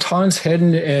mean, there's tons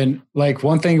hidden. And like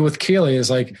one thing with Keely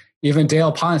is like, even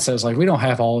Dale Pond says, like, we don't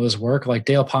have all of his work. Like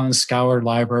Dale Pond scoured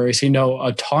libraries. He know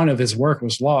a ton of his work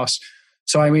was lost.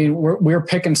 So, I mean, we're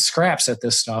picking scraps at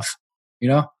this stuff,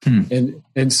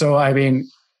 And so, I mean,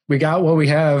 we got what we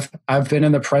have. I've been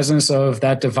in the presence of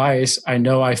that device. I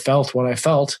know I felt what I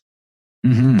felt.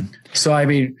 Mm-hmm. So, I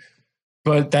mean,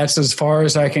 but that's as far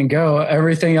as I can go.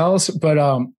 Everything else. But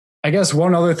I guess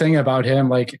one other thing about him,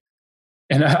 like,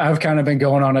 and I've kind of been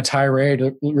going on a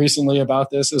tirade recently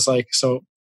about this, is like, so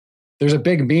there's a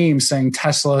big meme saying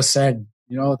Tesla said,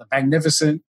 the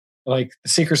magnificent, like the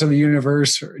secrets of the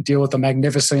universe deal with the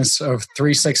magnificence of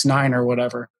 369 or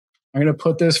whatever. I'm going to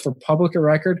put this for public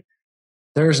record.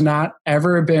 There's not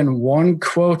ever been one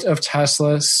quote of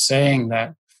Tesla saying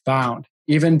that found.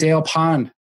 Even Dale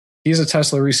Pond, he's a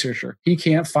Tesla researcher. He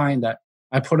can't find that.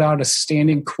 I put out a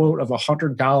standing quote of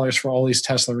 $100 for all these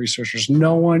Tesla researchers.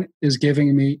 No one is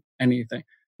giving me anything.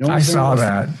 I saw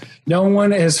that. No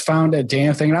one has found a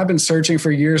damn thing. And I've been searching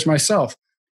for years myself.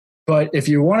 But if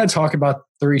you want to talk about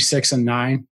 3, 6, and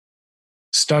 9,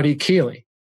 study Keely.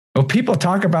 Well, people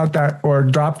talk about that or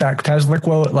drop that Tesla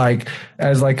quote like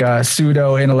as like a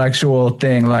pseudo intellectual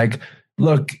thing. Like,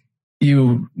 look,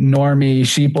 you normie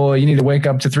sheeple, you need to wake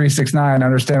up to 369,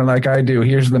 understand it like I do.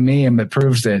 Here's the meme that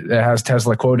proves it. It has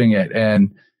Tesla quoting it.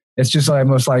 And it's just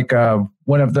almost like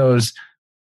one of those,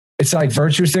 it's like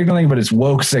virtue signaling, but it's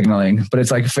woke signaling, but it's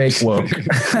like fake woke.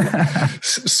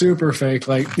 Super fake.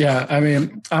 Like, yeah, I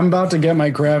mean, I'm about to get my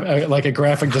like a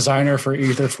graphic designer for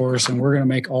Etherforce, and we're going to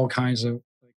make all kinds of,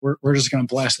 we're just going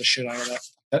to blast the shit out of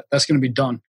that. That's going to be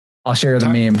done. I'll share the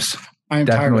memes. I'm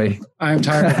tired of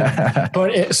that.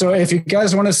 But so if you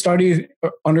guys want to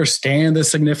understand the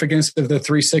significance of the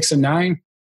 3, 6, and 9,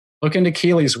 look into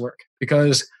Keely's work,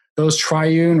 because those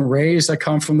triune rays that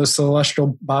come from the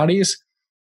celestial bodies,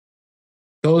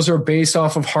 those are based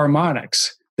off of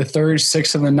harmonics, the 3rd,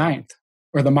 6th, and the 9th,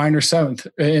 or the minor 7th.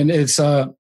 And it's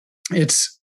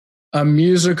a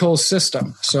musical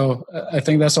system. So I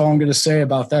think that's all I'm going to say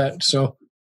about that. So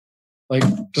like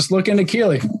just look into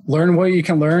Keely, learn what you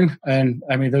can learn. And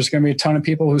I mean, there's going to be a ton of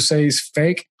people who say he's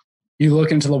fake. You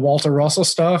look into the Walter Russell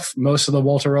stuff, most of the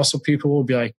Walter Russell people will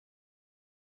be like,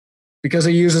 because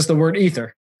he uses the word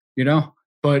ether, you know,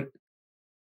 but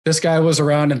this guy was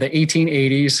around in the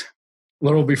 1880s, a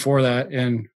little before that.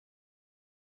 And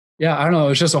yeah, I don't know.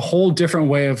 It's just a whole different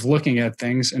way of looking at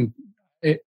things. And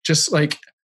it just like,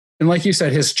 and like you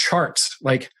said, his charts,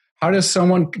 like how does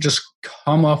someone just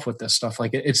come up with this stuff?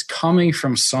 Like it's coming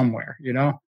from somewhere, you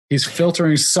know, he's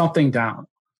filtering something down.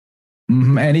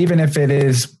 And even if it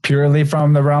is purely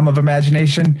from the realm of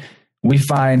imagination, we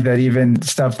find that even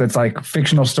stuff that's like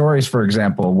fictional stories, for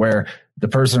example, where the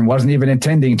person wasn't even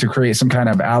intending to create some kind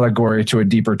of allegory to a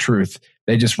deeper truth.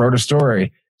 They just wrote a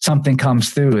story. Something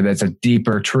comes through that's a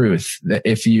deeper truth that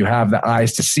if you have the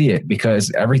eyes to see it,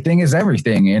 because everything is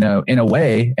everything in a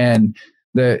way. And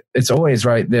it's always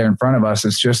right there in front of us.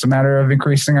 It's just a matter of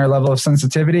increasing our level of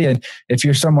sensitivity. And if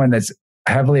you're someone that's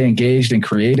heavily engaged in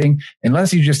creating,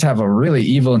 unless you just have a really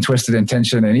evil and twisted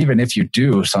intention, and even if you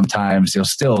do, sometimes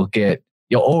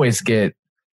you'll always get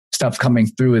stuff coming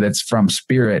through that's from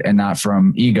spirit and not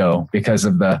from ego, because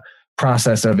of the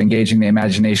process of engaging the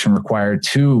imagination required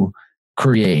to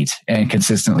create and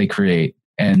consistently create,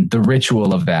 and the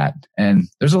ritual of that. And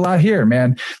there's a lot here,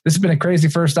 man. This has been a crazy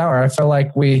first hour. I felt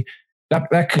like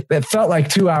that felt like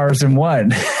 2 hours in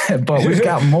one, but we've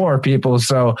got more people.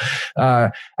 So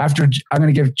after, I'm going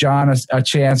to give John a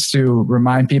chance to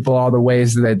remind people all the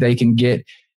ways that they can get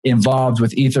involved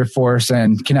with Etherforce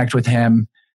and connect with him.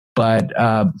 But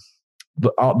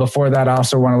before that, I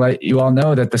also want to let you all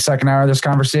know that the second hour of this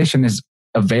conversation is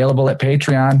available at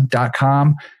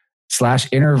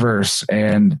patreon.com/Interverse,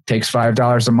 and takes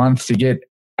 $5 a month to get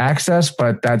access,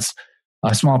 but that's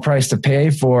a small price to pay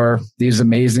for these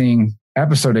amazing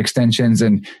episode extensions.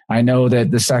 And I know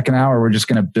that the second hour, we're just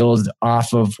going to build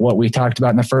off of what we talked about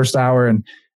in the first hour. And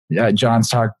John's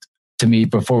talked to me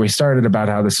before we started about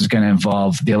how this is going to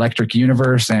involve the electric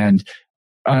universe and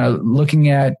looking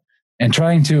at and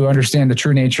trying to understand the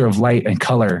true nature of light and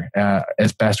color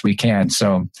as best we can.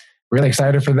 So really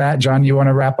excited for that. John, you want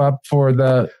to wrap up for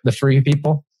the free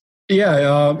people?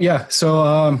 Yeah.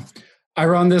 So I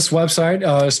run this website.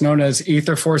 It's known as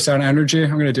Etherforce.energy.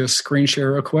 I'm going to do a screen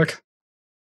share real quick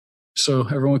so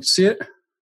everyone can see it.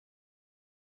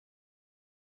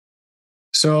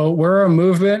 So we're a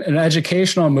movement, an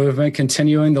educational movement,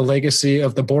 continuing the legacy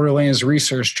of the Borderlands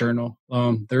Research Journal.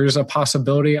 There is a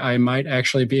possibility I might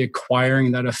actually be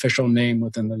acquiring that official name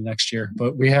within the next year.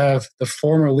 But we have the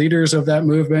former leaders of that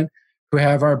movement who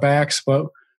have our backs. But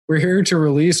we're here to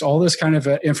release all this kind of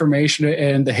information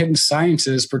and the hidden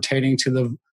sciences pertaining to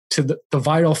the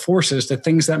vital forces, the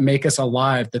things that make us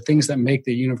alive, the things that make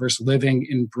the universe living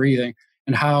and breathing,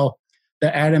 and how the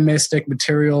atomistic,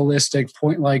 materialistic,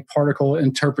 point-like particle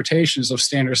interpretations of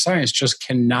standard science just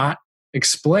cannot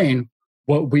explain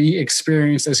what we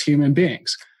experience as human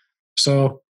beings.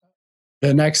 So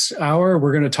the next hour,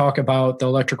 we're going to talk about the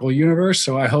electrical universe.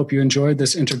 So I hope you enjoyed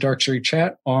this introductory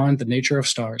chat on the nature of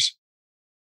stars.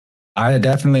 I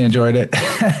definitely enjoyed it.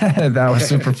 That was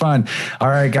super fun. All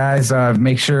right, guys,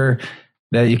 make sure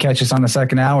that you catch us on the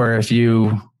second hour if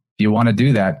you want to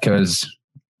do that, because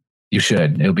you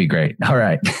should. It'll be great. All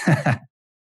right.